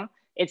word, no?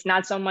 It's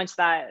not so much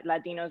that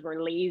Latinos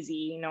were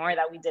lazy, or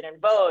that we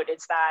didn't vote.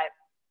 It's that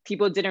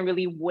people didn't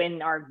really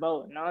win our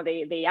vote, no?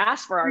 They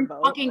asked for our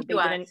vote, but they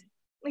didn't.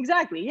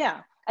 Exactly,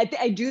 yeah.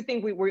 I do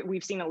think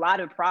we've seen a lot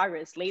of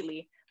progress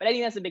lately, but I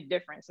think that's a big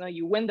difference. No,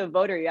 you win the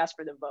vote or you ask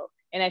for the vote.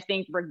 And I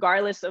think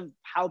regardless of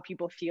how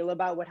people feel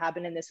about what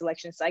happened in this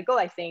election cycle,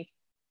 I think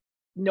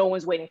no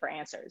one's waiting for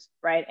answers,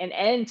 right?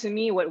 And to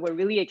me, what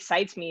really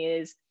excites me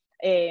is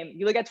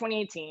you look at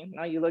 2018,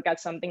 you look at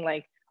something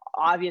like,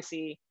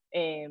 obviously,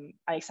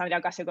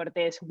 Alexandria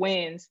Ocasio-Cortez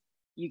wins.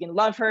 You can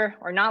love her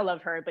or not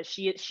love her, but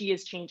she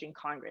is changing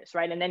Congress,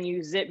 right? And then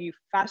you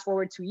fast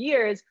forward 2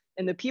 years,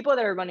 and the people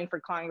that are running for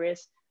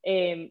Congress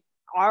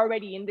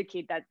already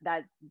indicate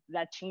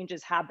that change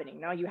is happening.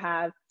 Now you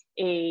have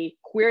a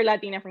queer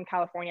Latina from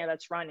California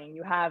that's running.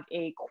 You have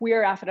a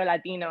queer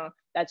Afrolatino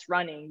that's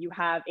running. You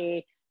have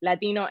a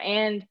Latino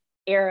and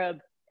Arab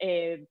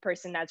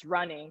person that's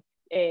running.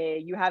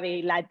 You have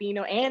a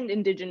Latino and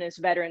indigenous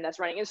veteran that's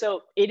running. And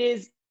so it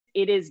is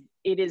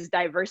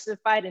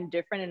diversified and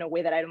different in a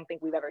way that I don't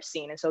think we've ever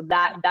seen. And so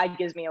that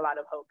gives me a lot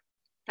of hope.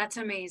 That's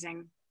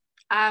amazing.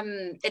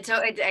 The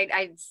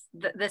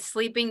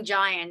sleeping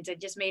giant, it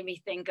just made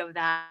me think of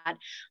that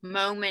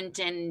moment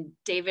in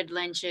David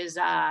Lynch's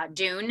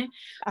Dune,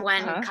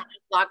 when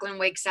Lachlan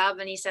wakes up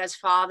and he says,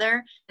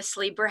 "Father, the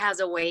sleeper has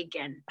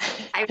awakened."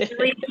 I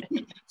really,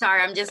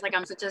 sorry, I'm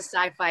such a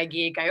sci-fi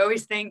geek. I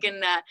always think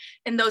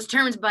in those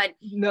terms, but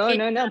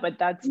but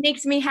that's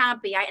makes me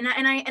happy.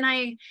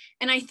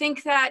 I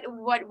think that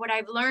what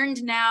I've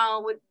learned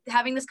now with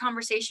having this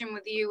conversation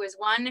with you is,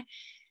 one,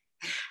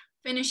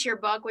 finish your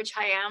book, which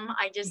I am.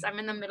 I'm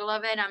in the middle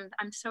of it.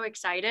 I'm so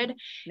excited.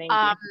 Thank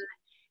you.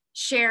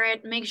 Share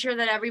it. Make sure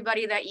that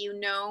everybody that you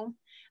know,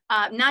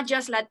 not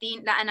just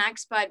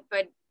Latinx, but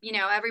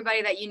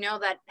everybody that you know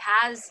that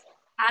has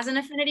an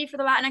affinity for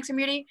the Latinx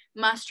community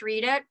must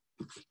read it.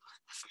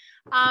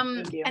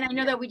 And I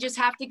know that we just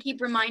have to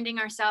keep reminding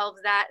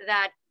ourselves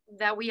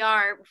that we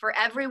are, for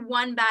every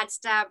one bad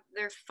step,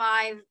 there are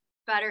 5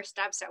 better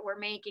steps that we're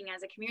making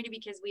as a community,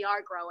 because we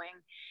are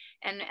growing.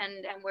 And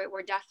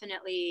we're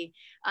definitely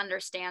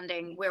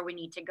understanding where we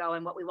need to go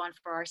and what we want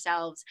for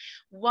ourselves.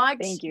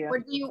 Thank you.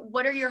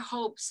 What are your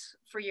hopes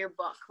for your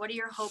book? What are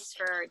your hopes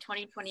for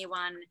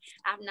 2021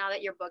 now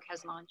that your book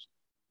has launched?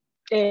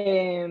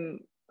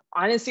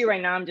 Honestly,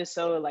 right now I'm just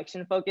so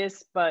election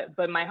focused, but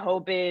my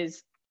hope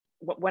is,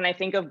 when I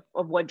think of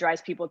what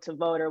drives people to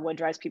vote or what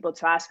drives people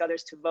to ask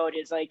others to vote,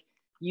 is like,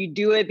 you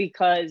do it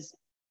because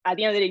at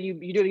the end of the day, you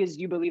do it because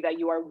you believe that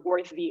you are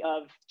worthy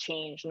of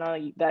change,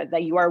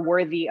 that you are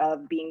worthy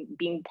of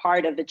being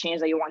part of the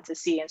change that you want to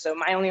see. And so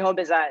my only hope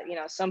is that,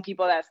 some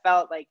people that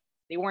felt like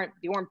they weren't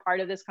part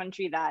of this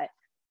country, that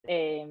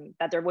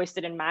their voice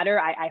didn't matter,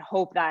 I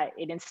hope that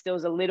it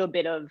instills a little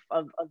bit of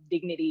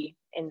dignity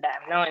in them.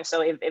 And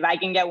so if I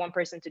can get one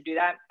person to do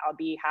that, I'll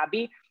be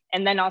happy.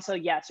 And then also,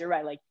 yes, you're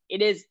right. Like,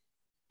 it is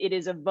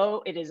a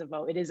vote. It is a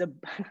vote. It is a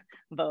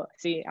vote.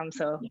 See, I'm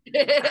so...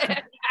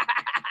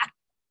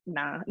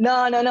 No,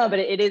 but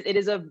it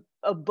is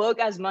a book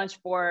as much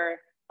for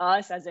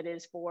us as it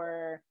is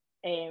for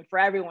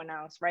everyone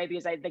else, right?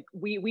 Because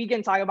we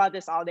can talk about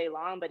this all day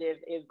long, but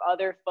if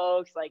other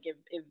folks, like if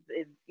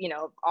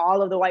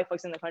all of the white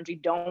folks in the country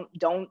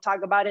don't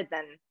talk about it,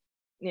 then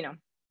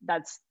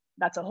that's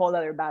a whole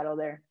other battle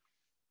there.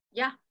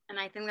 Yeah, and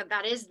I think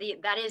that is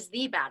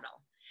the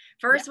battle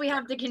First, we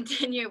have to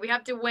continue. We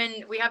have to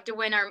win. We have to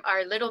win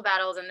our little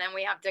battles, and then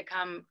we have to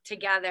come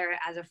together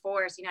as a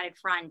force, united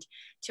front,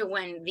 to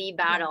win the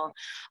battle.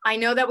 I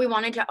know that we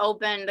wanted to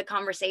open the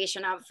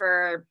conversation up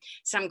for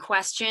some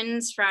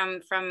questions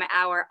from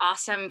our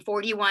awesome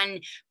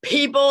 41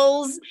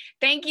 peoples.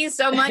 Thank you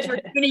so much for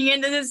tuning in.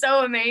 This is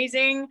so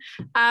amazing.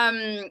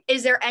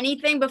 Is there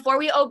anything before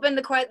we open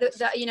the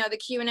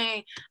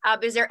Q&A?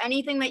 Is there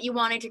anything that you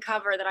wanted to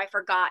cover that I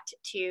forgot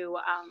to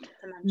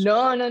mention?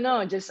 No.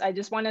 I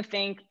just want to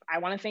thank you. I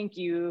want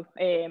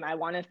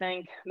to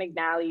thank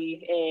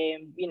McNally.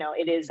 You know,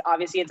 it's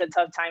a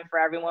tough time for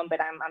everyone, but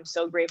I'm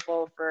so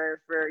grateful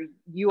for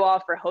you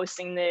all for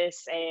hosting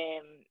this,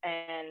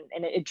 and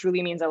it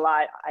truly means a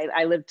lot.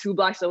 I live 2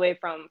 blocks away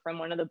from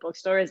one of the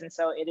bookstores, and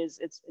so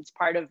it's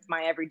part of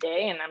my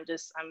everyday, and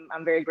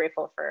I'm very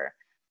grateful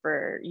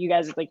for you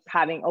guys like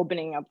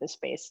opening up this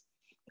space.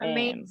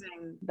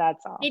 Amazing.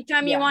 That's all.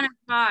 Anytime you want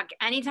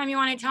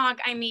to talk.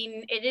 I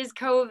mean, it is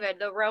COVID.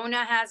 The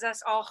Rona has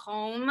us all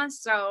home.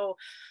 So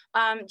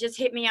just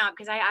hit me up,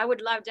 because I would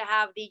love to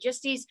have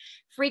these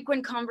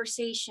frequent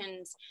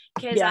conversations,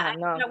 because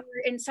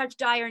we're in such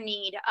dire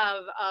need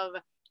of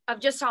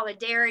just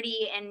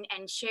solidarity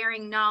and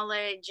sharing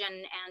knowledge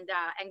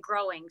and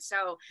growing.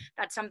 So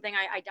that's something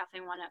I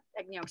definitely want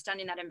to,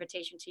 extending that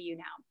invitation to you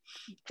now.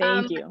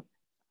 Thank you.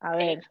 A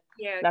ver,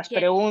 las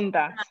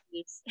preguntas.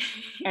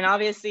 And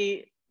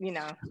obviously,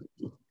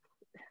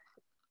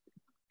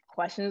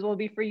 questions will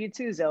be for you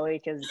too, Zoe,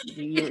 because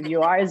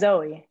you are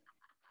Zoe.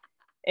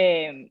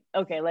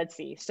 Okay, let's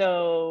see.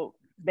 So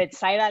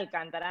Betsaida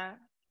Alcantara,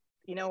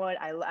 you know what?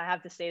 I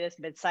have to say this.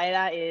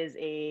 Betsaida is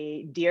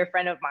a dear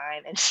friend of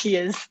mine, and she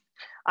is,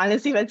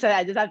 honestly, Betsaida,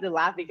 I just have to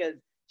laugh because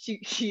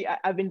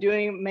I've been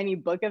doing many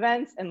book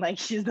events, and like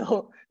she's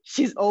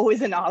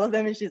always in all of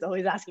them, and she's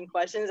always asking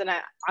questions. And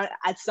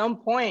at some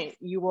point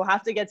you will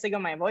have to get sick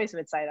of my voice,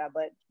 Betsaida,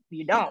 but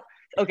you don't.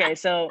 Okay,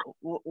 so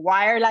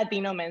why are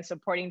Latino men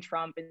supporting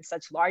Trump in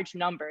such large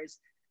numbers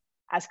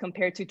as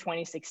compared to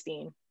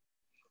 2016?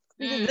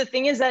 The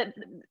thing is that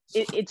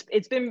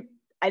it's been,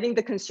 I think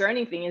the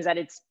concerning thing is that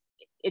it's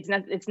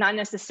not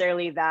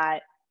necessarily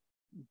that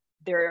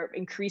they're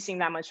increasing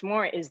that much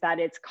more, is that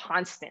it's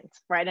constant,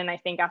 right? And I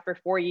think after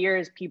 4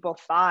 years, people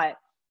thought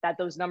that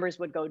those numbers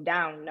would go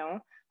down,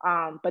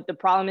 but the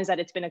problem is that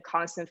it's been a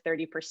constant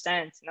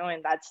 30%,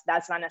 and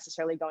that's not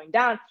necessarily going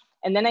down.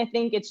 And then I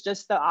think it's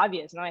just the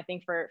obvious, I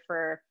think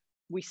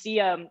we see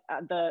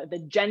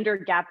the gender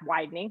gap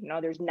widening.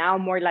 There's now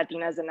more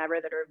Latinas than ever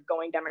that are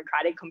going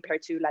Democratic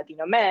compared to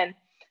Latino men.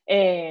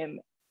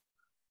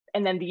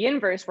 And then the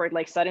inverse, where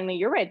like suddenly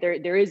you're right,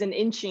 there is an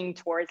inching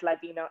towards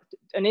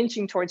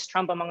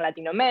Trump among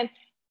Latino men.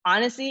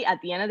 Honestly,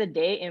 at the end of the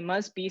day, it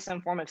must be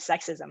some form of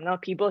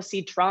sexism. People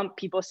see Trump,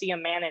 people see a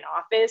man in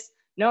office.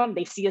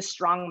 They see a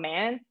strong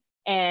man,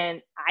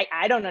 and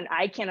I don't know.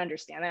 I can't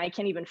understand that. I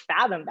can't even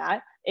fathom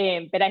that.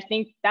 But I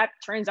think that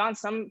turns on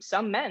some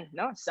men.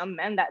 Some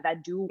men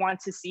that do want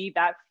to see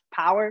that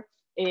power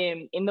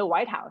in the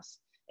White House,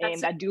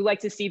 and that do like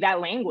to see that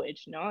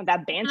language.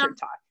 That banter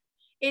talk.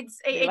 It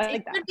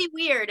could be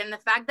weird, and the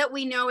fact that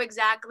we know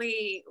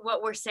exactly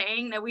what we're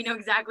saying, that we know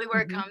exactly where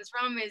it comes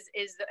from, is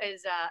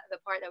the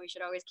part that we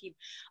should always keep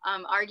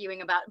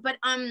arguing about.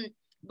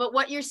 But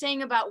what you're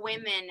saying about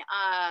women,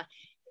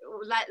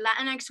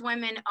 Latinx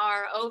women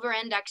are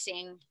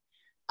over-indexing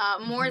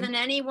more than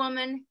any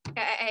woman,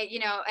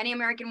 any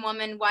American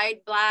woman,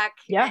 white, black.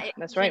 Yeah,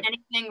 that's right.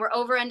 Anything. We're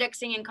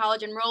over-indexing in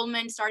college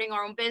enrollment, starting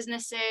our own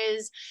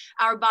businesses.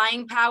 Our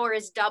buying power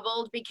is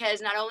doubled,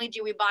 because not only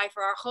do we buy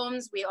for our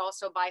homes, we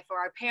also buy for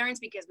our parents,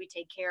 because we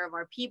take care of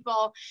our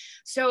people.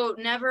 So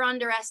never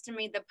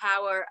underestimate the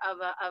power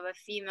of a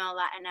female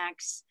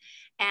Latinx.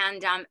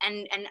 And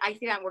I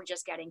think that we're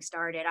just getting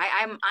started.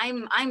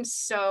 I'm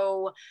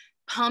so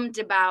pumped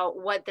about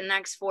what the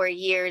next 4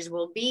 years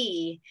will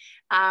be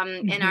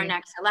in our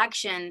next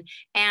election,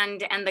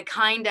 and the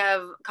kind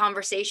of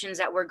conversations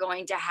that we're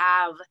going to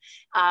have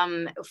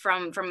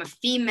from a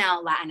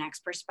female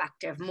Latinx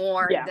perspective,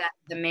 more than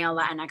the male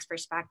Latinx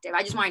perspective.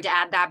 I just wanted to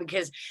add that,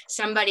 because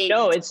somebody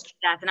it's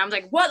that, and I was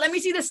like, what? Let me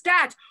see the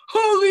stats.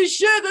 Holy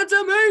shit, that's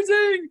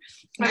amazing.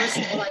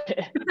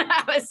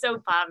 I was so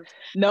pumped.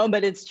 No,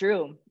 but it's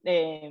true.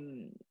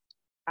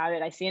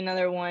 I see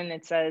another one.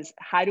 It says,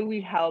 how do we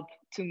help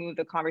to move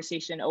the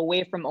conversation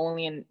away from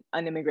only an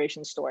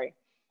immigration story?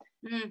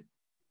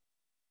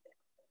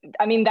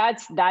 I mean,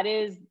 that's a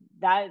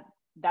 $1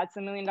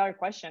 million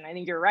question. I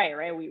think you're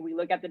right? We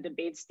look at the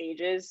debate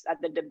stages,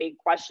 at the debate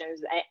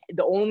questions.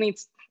 The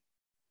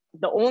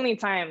only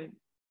time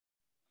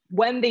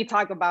when they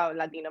talk about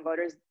Latino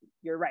voters,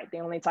 you're right,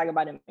 they only talk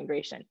about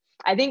immigration.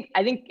 I think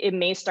it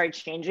may start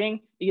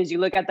changing, because you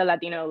look at the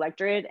Latino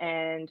electorate,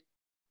 and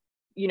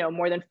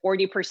more than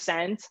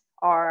 40%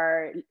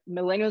 are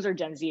millennials or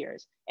Gen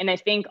Zers. And I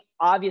think,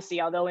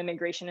 obviously, although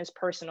immigration is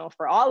personal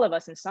for all of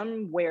us in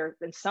some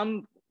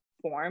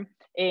form,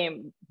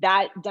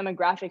 that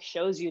demographic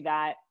shows you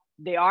that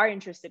they are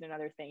interested in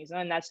other things,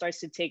 and that starts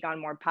to take on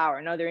more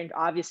power. No,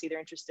 obviously they're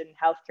interested in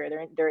healthcare.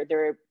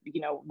 They're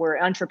we're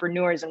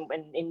entrepreneurs in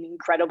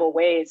incredible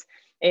ways.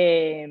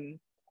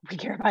 We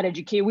care about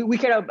education. We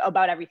care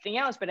about everything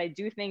else. But I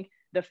do think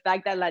the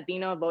fact that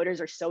Latino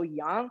voters are so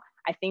young,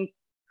 I think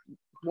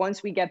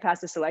once we get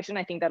past this election,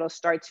 I think that'll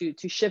start to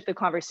shift the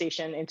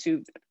conversation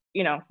into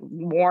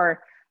more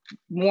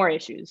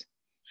issues.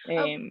 Of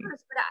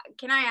course, but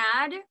can I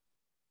add?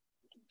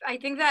 I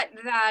think that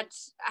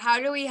how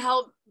do we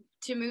help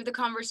to move the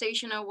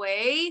conversation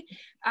away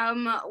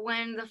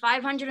when the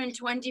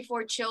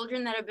 524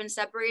 children that have been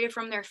separated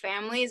from their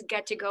families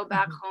get to go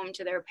back home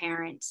to their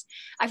parents?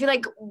 I feel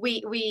like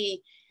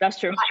we that's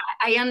true.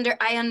 I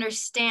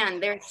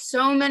understand there's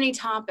so many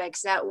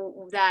topics that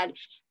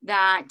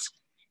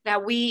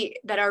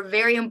are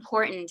very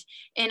important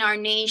in our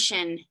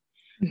nation,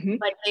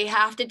 but they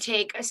have to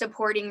take a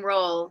supporting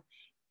role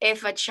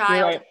if a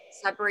child is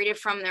separated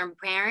from their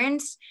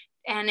parents.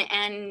 And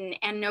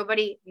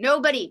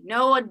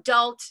no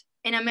adult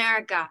in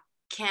America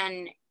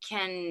can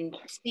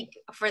speak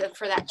for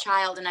that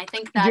child. And I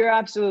think that you're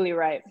absolutely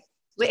right.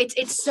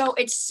 It's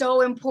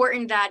so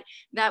important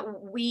that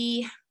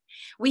we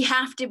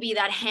have to be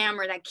that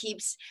hammer that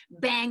keeps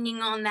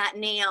banging on that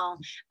nail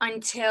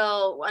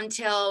until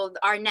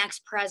our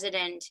next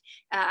president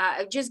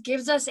just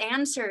gives us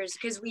answers,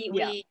 because we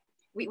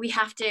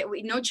have to.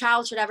 No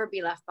child should ever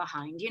be left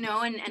behind,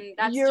 and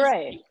that's you're just,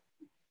 right.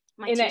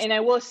 And I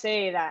will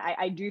say that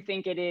I do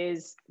think it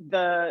is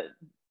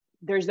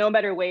there's no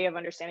better way of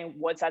understanding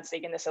what's at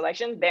stake in this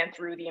election than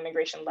through the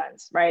immigration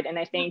lens, right? And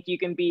I think you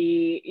can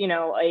be,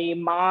 a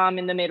mom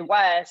in the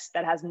Midwest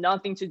that has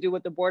nothing to do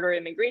with the border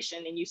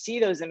immigration, and you see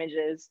those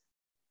images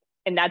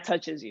and that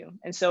touches you.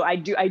 And so I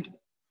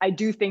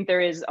do think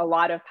there is a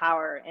lot of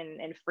power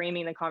in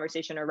framing the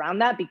conversation around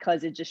that,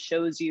 because it just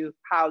shows you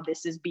how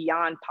this is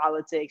beyond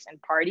politics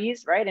and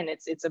parties, right? And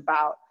it's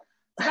about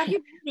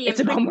it's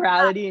about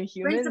morality and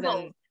humans.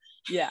 And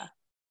yeah.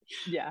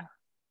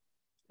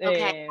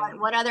 Okay,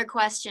 what other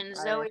questions,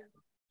 Zoe?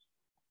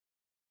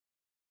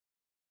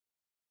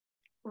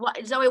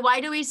 Zoe, why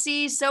do we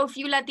see so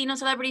few Latino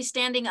celebrities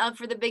standing up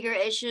for the bigger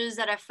issues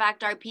that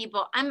affect our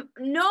people?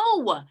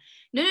 No.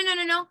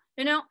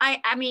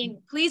 I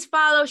mean, please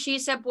follow She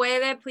Se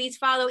Puede. Please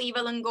follow Eva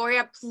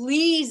Longoria.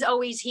 Please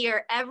always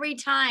hear, every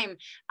time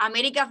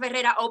America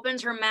Ferrera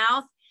opens her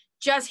mouth,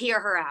 just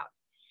hear her out.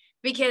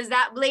 Because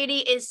that lady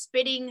is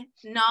spitting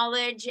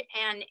knowledge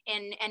and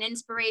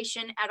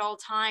inspiration at all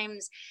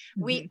times.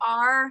 We're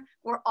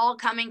all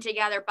coming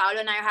together. Paola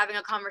and I are having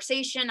a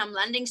conversation. I'm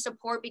lending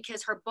support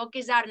because her book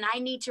is out and I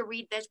need to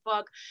read this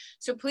book.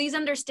 So please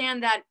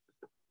understand that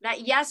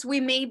yes, we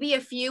may be a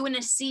few in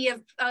a sea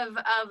of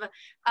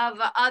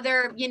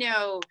other,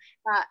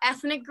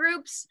 ethnic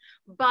groups,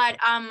 but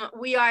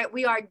we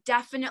are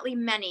definitely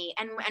many,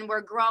 and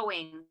we're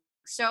growing.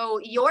 So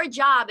your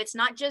job, it's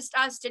not just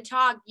us to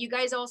talk. You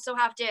guys also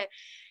have to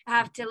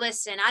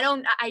listen.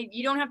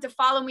 You don't have to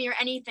follow me or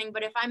anything,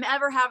 but if I'm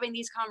ever having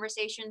these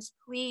conversations,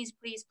 please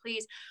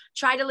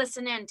try to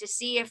listen in to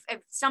see if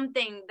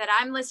something that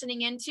I'm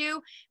listening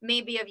into may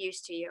be of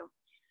use to you.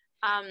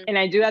 And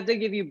I do have to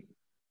give you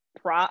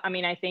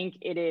I think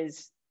it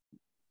is,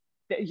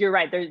 you're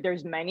right.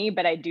 There's many,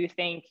 but I do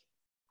think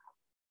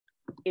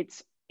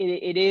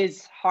it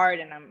is hard,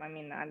 and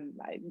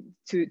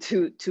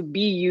to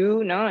be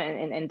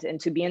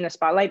and to be in the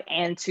spotlight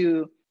and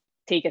to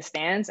take a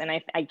stance, and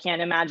I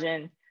can't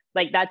imagine,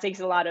 like, that takes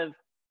a lot of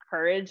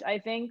courage, I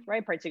think,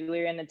 right?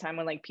 Particularly in a time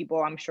when, like,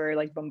 people, I'm sure,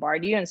 like,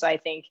 bombard you. And so I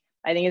think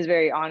it's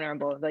very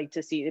honorable, like,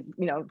 to see,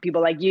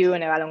 people like you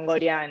and Eva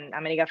Longoria and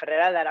America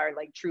Ferrera that are,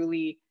 like,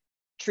 truly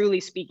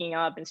speaking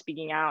up and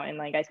speaking out. And,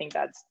 like, I think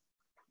that's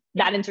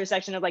that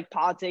intersection of, like,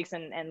 politics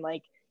and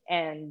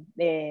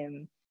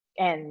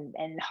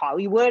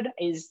Hollywood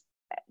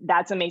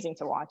that's amazing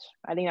to watch.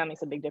 I think that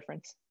makes a big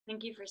difference.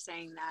 Thank you for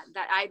saying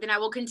that. Then I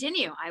will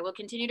continue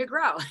to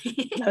grow.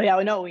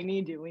 No, we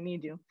need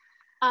you.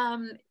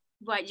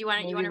 What, you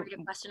want to read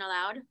a question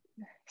aloud?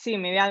 Sí,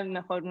 maybe a lo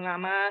mejor una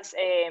más.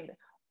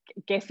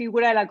 ¿Qué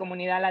figura de la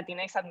comunidad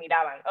Latinx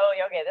admiraban? Oh,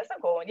 yeah, okay, that's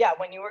a cool one. Yeah,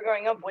 when you were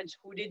growing up,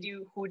 who did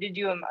you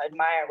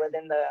admire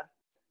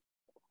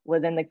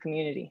within the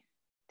community?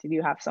 Did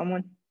you have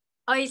someone?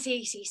 Oh,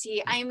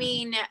 sí. I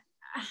mean,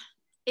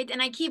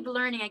 and I keep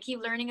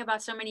learning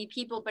about so many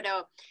people, but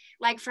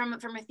like from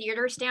a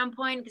theater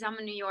standpoint, because I'm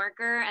a New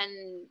Yorker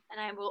and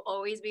I will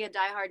always be a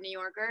diehard New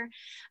Yorker.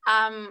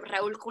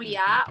 Raúl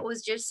Juliá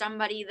was just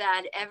somebody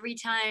that every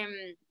time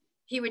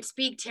he would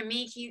speak to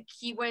me,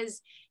 he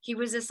was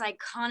this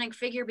iconic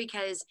figure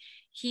because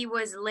he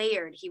was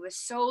layered. He was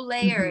so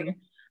layered,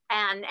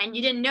 and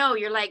you didn't know.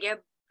 You're like,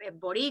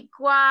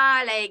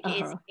 Boricua, like,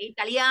 is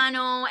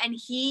Italiano, and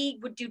he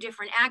would do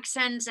different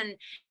accents, and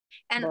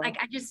And Wow. like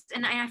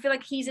I feel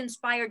like he's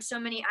inspired so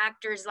many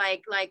actors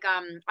like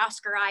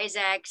Oscar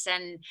Isaacs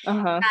and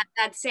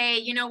that say,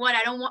 you know what,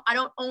 I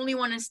don't only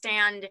want to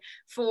stand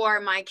for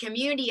my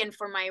community and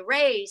for my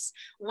race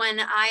when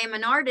I am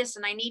an artist,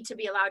 and I need to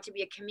be allowed to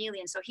be a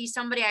chameleon. So he's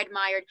somebody I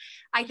admired.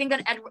 I think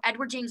that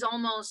Edward James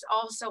Olmos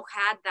also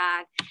had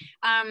that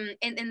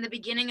in the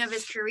beginning of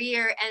his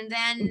career, and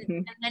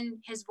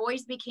then his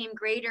voice became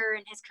greater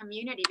in his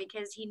community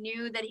because he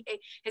knew that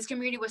his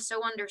community was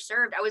so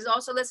underserved. I was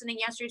also listening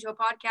yesterday to a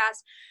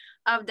podcast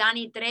of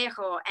Danny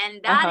Trejo,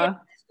 and that is a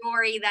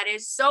story that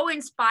is so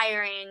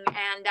inspiring,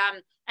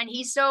 and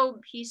he's so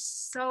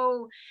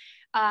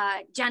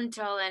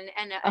gentle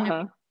and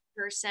a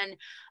person.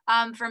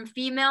 From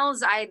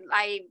females,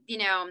 I you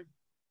know,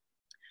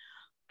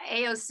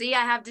 AOC,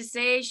 I have to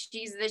say,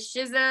 she's the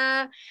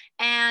shizza,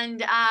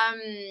 and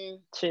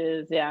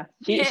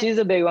she's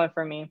a big one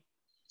for me.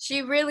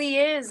 She really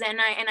is,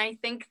 and I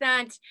think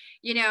that,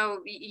 you know,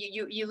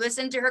 you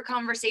listen to her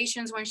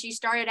conversations when she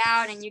started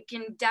out, and you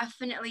can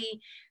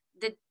definitely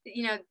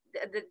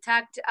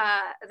detect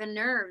the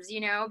nerves,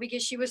 you know,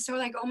 because she was so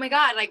like, oh my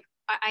God, like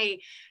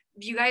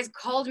you guys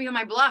called me on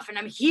my bluff, and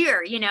I'm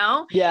here, you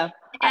know. Yeah,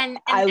 and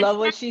I love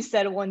what she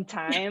said one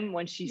time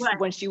when she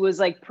was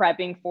like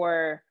prepping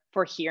for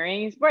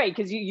hearings, right?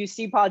 Because you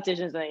see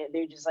politicians and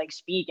they just like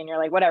speak, and you're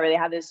like, whatever,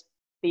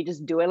 they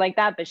just do it like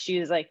that. But she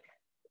was like,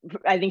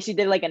 I think she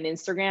did like an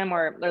Instagram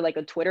or like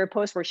a Twitter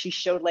post where she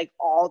showed like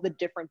all the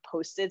different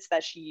post-its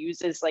that she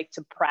uses like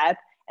to prep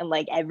and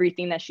like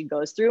everything that she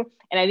goes through.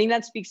 And I think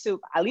that speaks to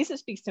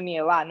me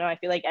a lot. No, I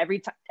feel like every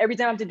time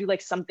I have to do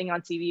like something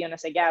on TV, and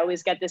it's like, I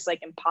always get this like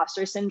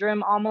imposter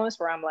syndrome almost,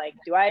 where I'm like,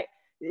 I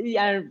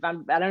don't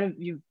know if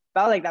you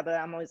felt like that, but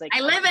I'm always like,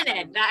 I live in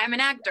it. I'm an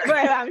actor.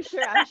 Right, I'm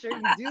sure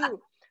you do.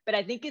 But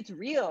I think it's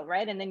real,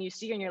 right? And then you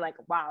see her and you're like,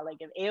 wow, like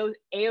if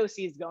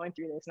AOC is going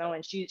through this, no,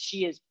 and she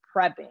is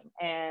prepping,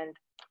 and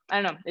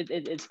I don't know,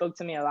 it spoke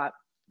to me a lot.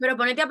 Pero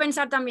ponete a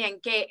pensar también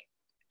que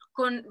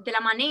de la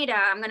manera,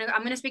 I'm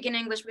gonna speak in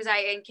English because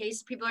in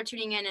case people are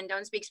tuning in and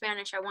don't speak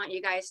Spanish, I want you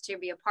guys to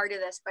be a part of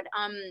this. But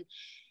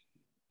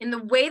in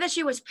the way that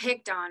she was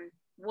picked on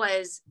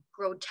was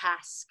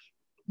grotesque.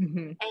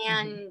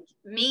 And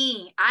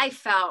I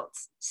felt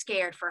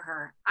scared for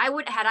her.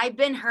 Had I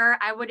been her,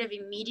 I would have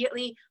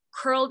immediately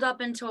curled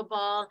up into a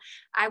ball.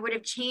 I would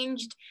have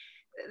changed,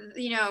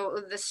 you know,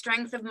 the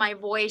strength of my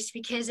voice,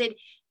 because it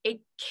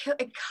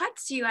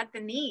cuts you at the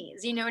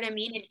knees. You know what I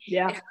mean? It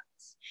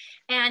hurts.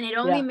 And it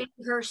only made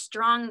her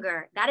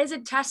stronger. That is a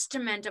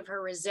testament of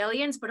her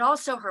resilience, but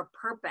also her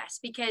purpose.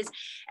 Because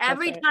I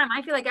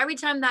feel like every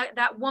time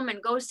that woman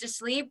goes to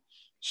sleep,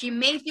 she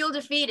may feel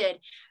defeated,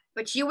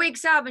 but she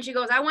wakes up and she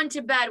goes, I went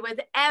to bed with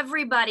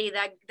everybody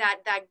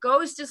that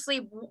goes to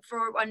sleep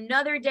for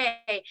another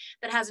day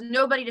that has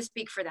nobody to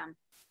speak for them.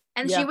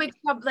 And she wakes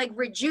up like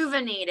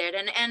rejuvenated.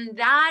 And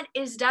that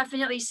is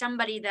definitely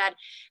somebody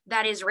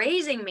that is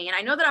raising me. And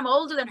I know that I'm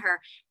older than her,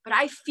 but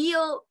I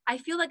feel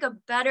like a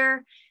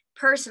better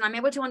person. I'm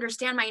able to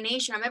understand my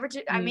nation. I'm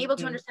able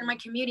to understand my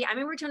community. I'm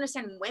able to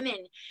understand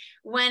women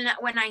when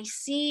I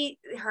see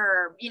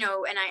her, you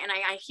know, and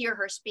I hear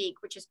her speak,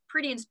 which is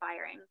pretty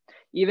inspiring.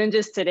 Even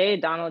just today,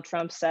 Donald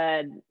Trump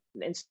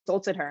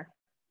insulted her.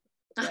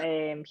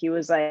 He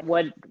was like,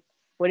 what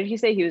did he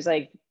say? He was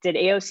like, did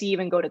AOC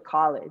even go to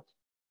college?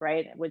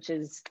 Right? Which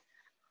is,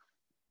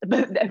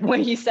 but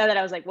when he said that,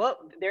 I was like, well,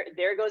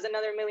 there goes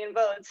another million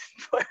votes.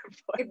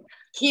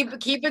 Keep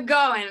it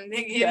going.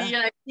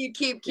 You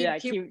keep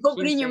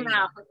opening your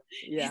mouth.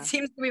 It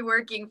seems to be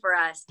working for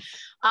us.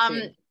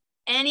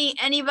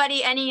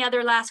 Anybody, any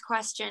other last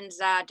questions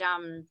that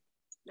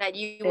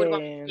you would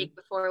want to take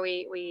before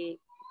we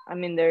I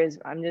mean,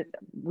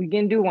 we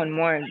can do one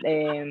more.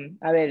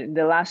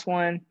 The last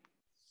one.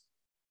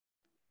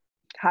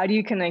 How do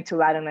you connect to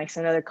Latinx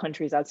in other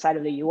countries outside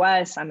of the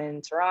US? I'm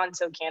in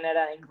Toronto,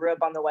 Canada, and grew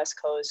up on the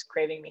West Coast,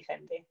 craving mi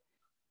gente.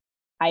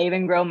 I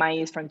even grow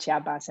maize from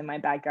Chiapas in my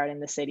backyard in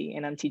the city,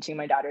 and I'm teaching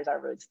my daughters our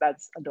roots.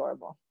 That's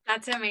adorable.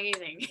 That's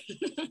amazing.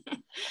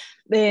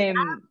 I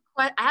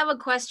have a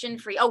question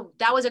for you. Oh,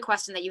 that was a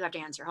question that you have to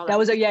answer. Hold on. That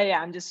was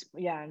I'm just,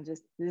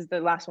 this is the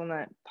last one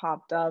that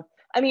popped up.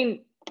 I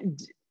mean,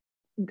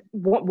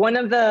 one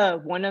of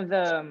the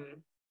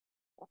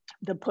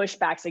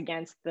pushbacks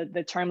against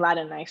the term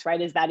Latinx,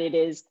 right, is that it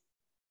is,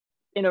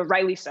 you know,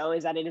 rightly so,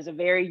 is that it is a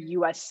very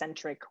US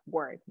centric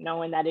word,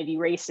 knowing that it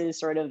erases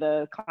sort of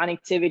the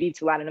connectivity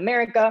to Latin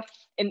America.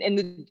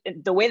 And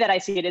the way that I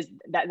see it is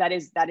that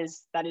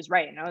is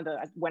right. You know,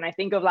 when I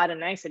think of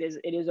Latinx,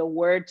 it is a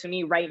word to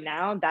me right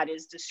now that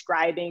is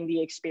describing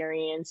the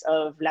experience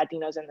of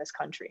Latinos in this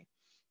country.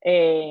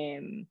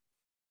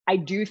 I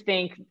do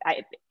think,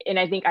 I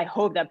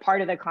hope that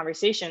part of the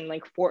conversation,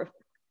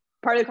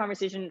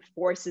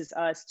 forces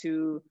us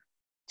to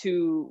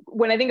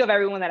when I think of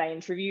everyone that I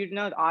interviewed, you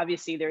know,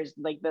 obviously there's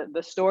like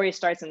the story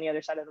starts on the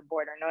other side of the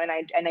border, you know,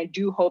 and I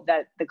do hope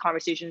that the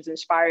conversations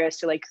inspire us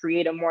to like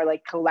create a more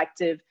like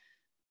collective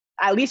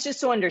at least just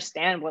to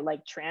understand what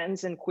like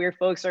trans and queer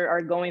folks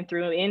are going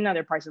through in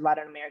other parts of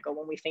Latin America.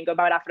 When we think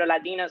about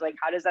Afro-Latinos, like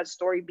how does that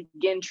story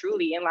begin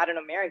truly in Latin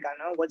America?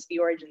 No, what's the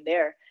origin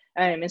there?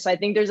 And so I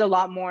think there's a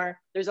lot more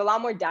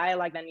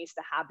dialogue that needs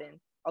to happen,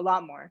 a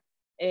lot more.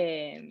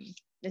 And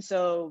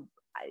so,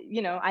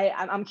 you know,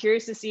 I'm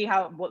curious to see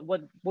how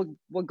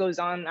what goes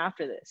on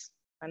after this.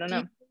 I don't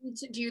know.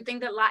 Do you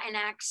think that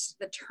Latinx,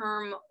 the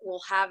term,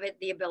 will have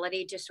the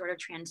ability to sort of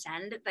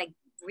transcend, like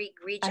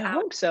reach out? I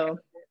hope so.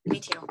 Me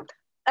too.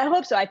 I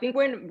hope so. I think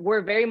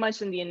we're very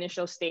much in the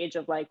initial stage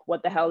of like,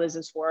 what the hell is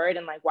this word?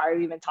 And like, why are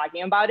we even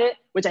talking about it?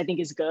 Which I think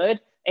is good.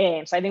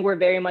 And so I think we're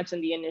very much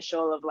in the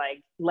initial of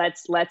like,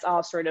 let's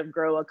all sort of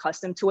grow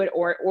accustomed to it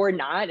or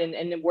not.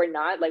 And we're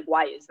not, like,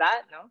 why is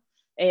that? No.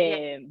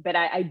 Yeah. But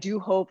I do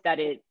hope that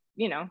it,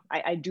 you know,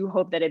 I do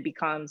hope that it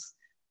becomes,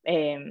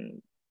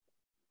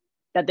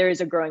 that there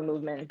is a growing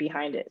movement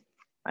behind it.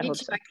 I hope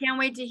so. I can't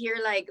wait to hear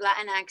like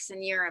Latinx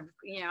in Europe.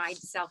 You know, I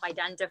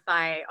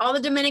self-identify. All the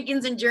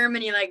Dominicans in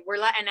Germany, like, we're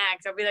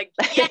Latinx. I'll be like,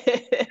 yes,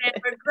 man,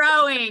 we're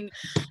growing.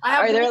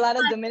 Are there a lot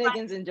of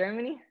Dominicans in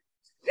Germany?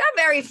 Yeah,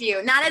 very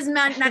few. Not as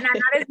many, not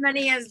as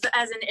many as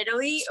in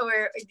Italy,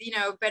 or, you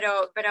know, but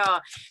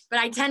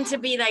I tend to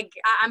be like,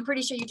 I'm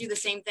pretty sure you do the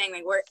same thing.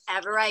 Like,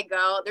 wherever I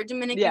go, they're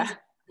Dominicans. Yeah.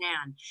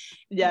 Man.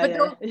 Yeah,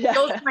 but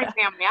those are my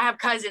family. I have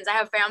cousins. I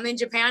have family in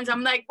Japan. So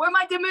I'm like, where are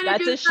my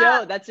Dominicans?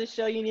 That's a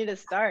show you need to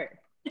start.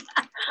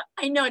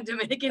 I know,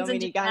 Dominicans in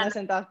Japan.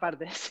 En todas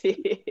partes.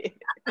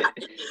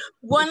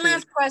 One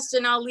last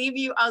question. I'll leave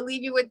you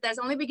with this,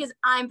 only because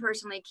I'm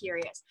personally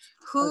curious.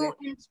 Who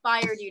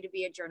inspired you to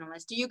be a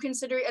journalist? Do you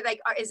consider, like,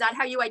 is that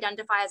how you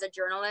identify as a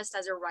journalist,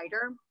 as a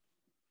writer?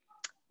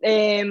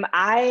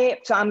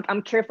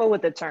 I'm careful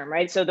with the term,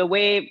 right? So the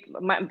way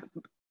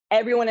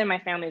everyone in my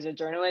family is a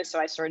journalist, so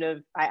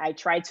I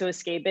tried to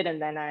escape it,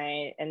 and then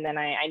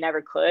I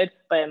never could.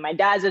 But my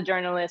dad's a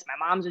journalist, my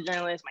mom's a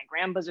journalist, my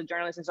grandpa's a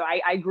journalist, and so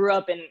I grew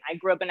up in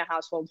a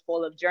household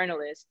full of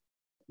journalists.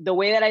 The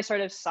way that I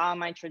sort of saw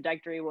my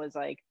trajectory was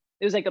like,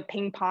 it was like a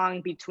ping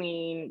pong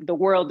between the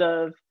world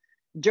of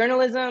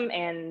journalism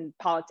and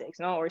politics,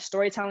 no, or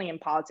storytelling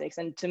and politics.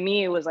 And to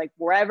me, it was like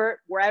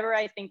wherever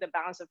I think the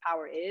balance of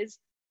power is,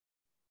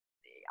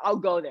 I'll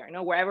go there.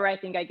 No, wherever I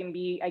think I can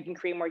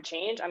create more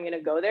change, I'm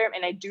gonna go there.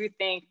 And I do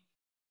think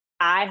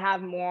I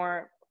have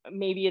more,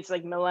 maybe it's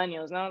like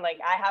millennials, no? Like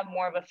I have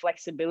more of a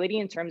flexibility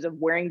in terms of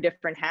wearing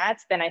different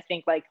hats than I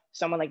think like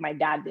someone like my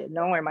dad did,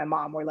 no, or my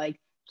mom, where like,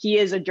 he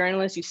is a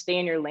journalist, you stay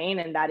in your lane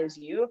and that is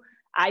you.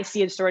 I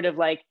see it sort of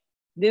like,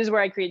 this is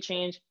where I create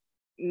change,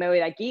 me voy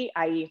de aquí,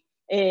 ahí.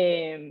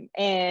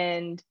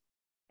 And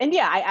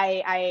yeah,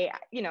 I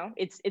you know,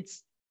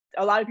 it's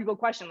a lot of people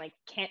question like,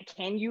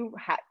 can you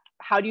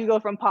how do you go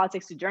from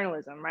politics to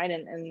journalism, right?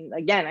 And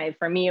again,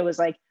 for me, it was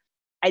like,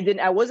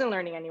 I wasn't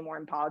learning anymore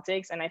in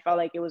politics, and I felt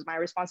like it was my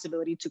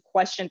responsibility to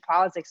question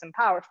politics and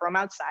power from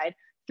outside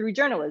through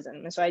journalism.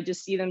 And so I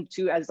just see them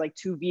as like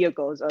two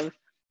vehicles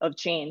of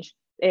change.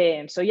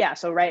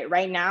 So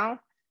right now,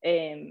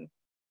 I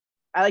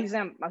like to say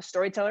I'm a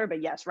storyteller,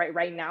 but yes,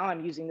 right now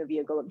I'm using the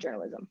vehicle of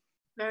journalism.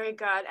 Very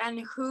good.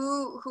 And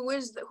who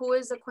is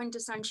the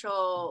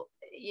quintessential,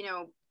 you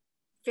know,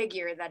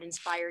 figure that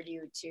inspired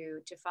you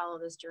to follow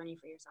this journey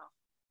for yourself?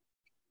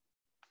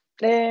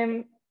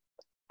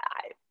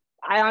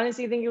 I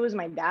honestly think it was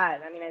my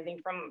dad. I mean, I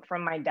think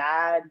from my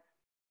dad,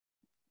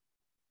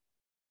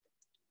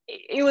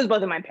 it was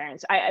both of my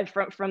parents.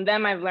 From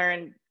them, I've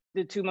learned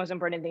the two most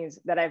important things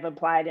that I've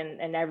applied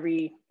in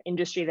every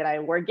industry that I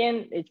work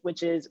in,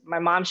 which is my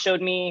mom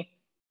showed me,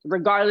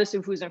 regardless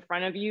of who's in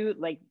front of you,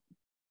 like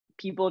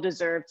people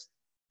deserve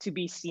to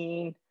be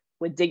seen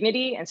with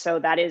dignity. And so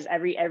that is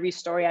every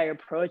story I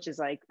approach is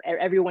like,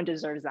 everyone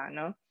deserves that,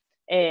 no?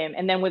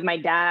 And then with my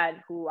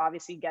dad, who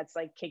obviously gets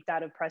like kicked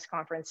out of press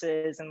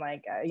conferences and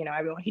like, you know,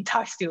 everyone he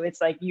talks to, it's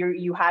like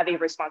you have a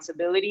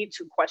responsibility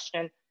to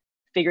question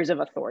figures of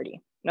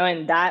authority. No,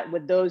 and that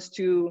with those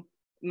two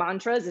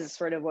mantras is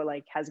sort of what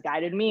like has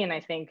guided me. And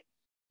I think,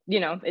 you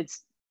know,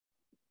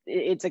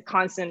 it's a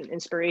constant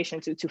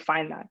inspiration to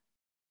find that.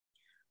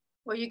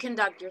 Well, you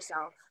conduct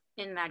yourself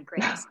in that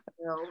grace.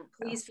 So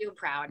please feel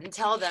proud and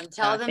tell them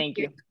thank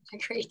you. A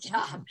great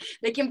job.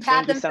 They can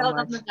pat themselves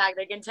on the back.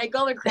 They can take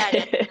all the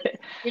credit.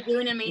 You're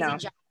doing an amazing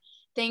job.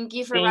 Thank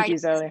you for writing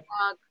this blog.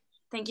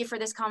 Thank you for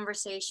this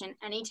conversation.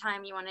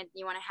 Anytime you want to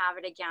have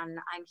it again,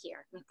 I'm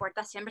here. Mis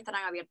puertas siempre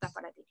estarán abiertas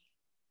para ti.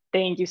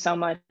 Thank you so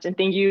much. And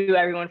thank you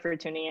everyone for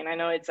tuning in. I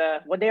know it's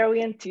what day are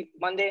we in?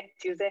 Monday,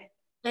 Tuesday?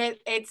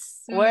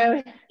 It's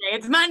Monday.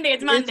 It's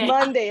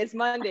Monday. It's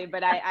Monday.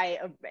 But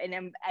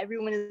and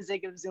everyone is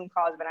sick of Zoom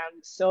calls, but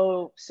I'm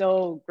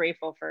so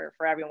grateful for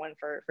everyone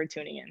for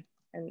tuning in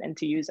and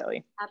to you,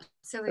 Zoe.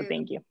 Absolutely. So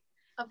thank you.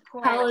 Of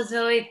course. Paola,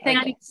 Zoe,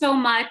 thank you so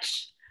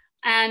much.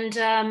 And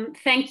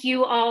thank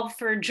you all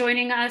for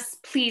joining us.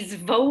 Please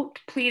vote.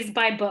 Please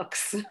buy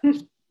books.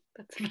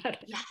 That's about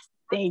it. Yes.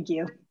 Thank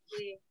you.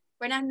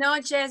 Buenas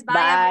noches.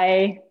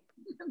 Bye.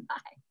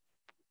 Bye.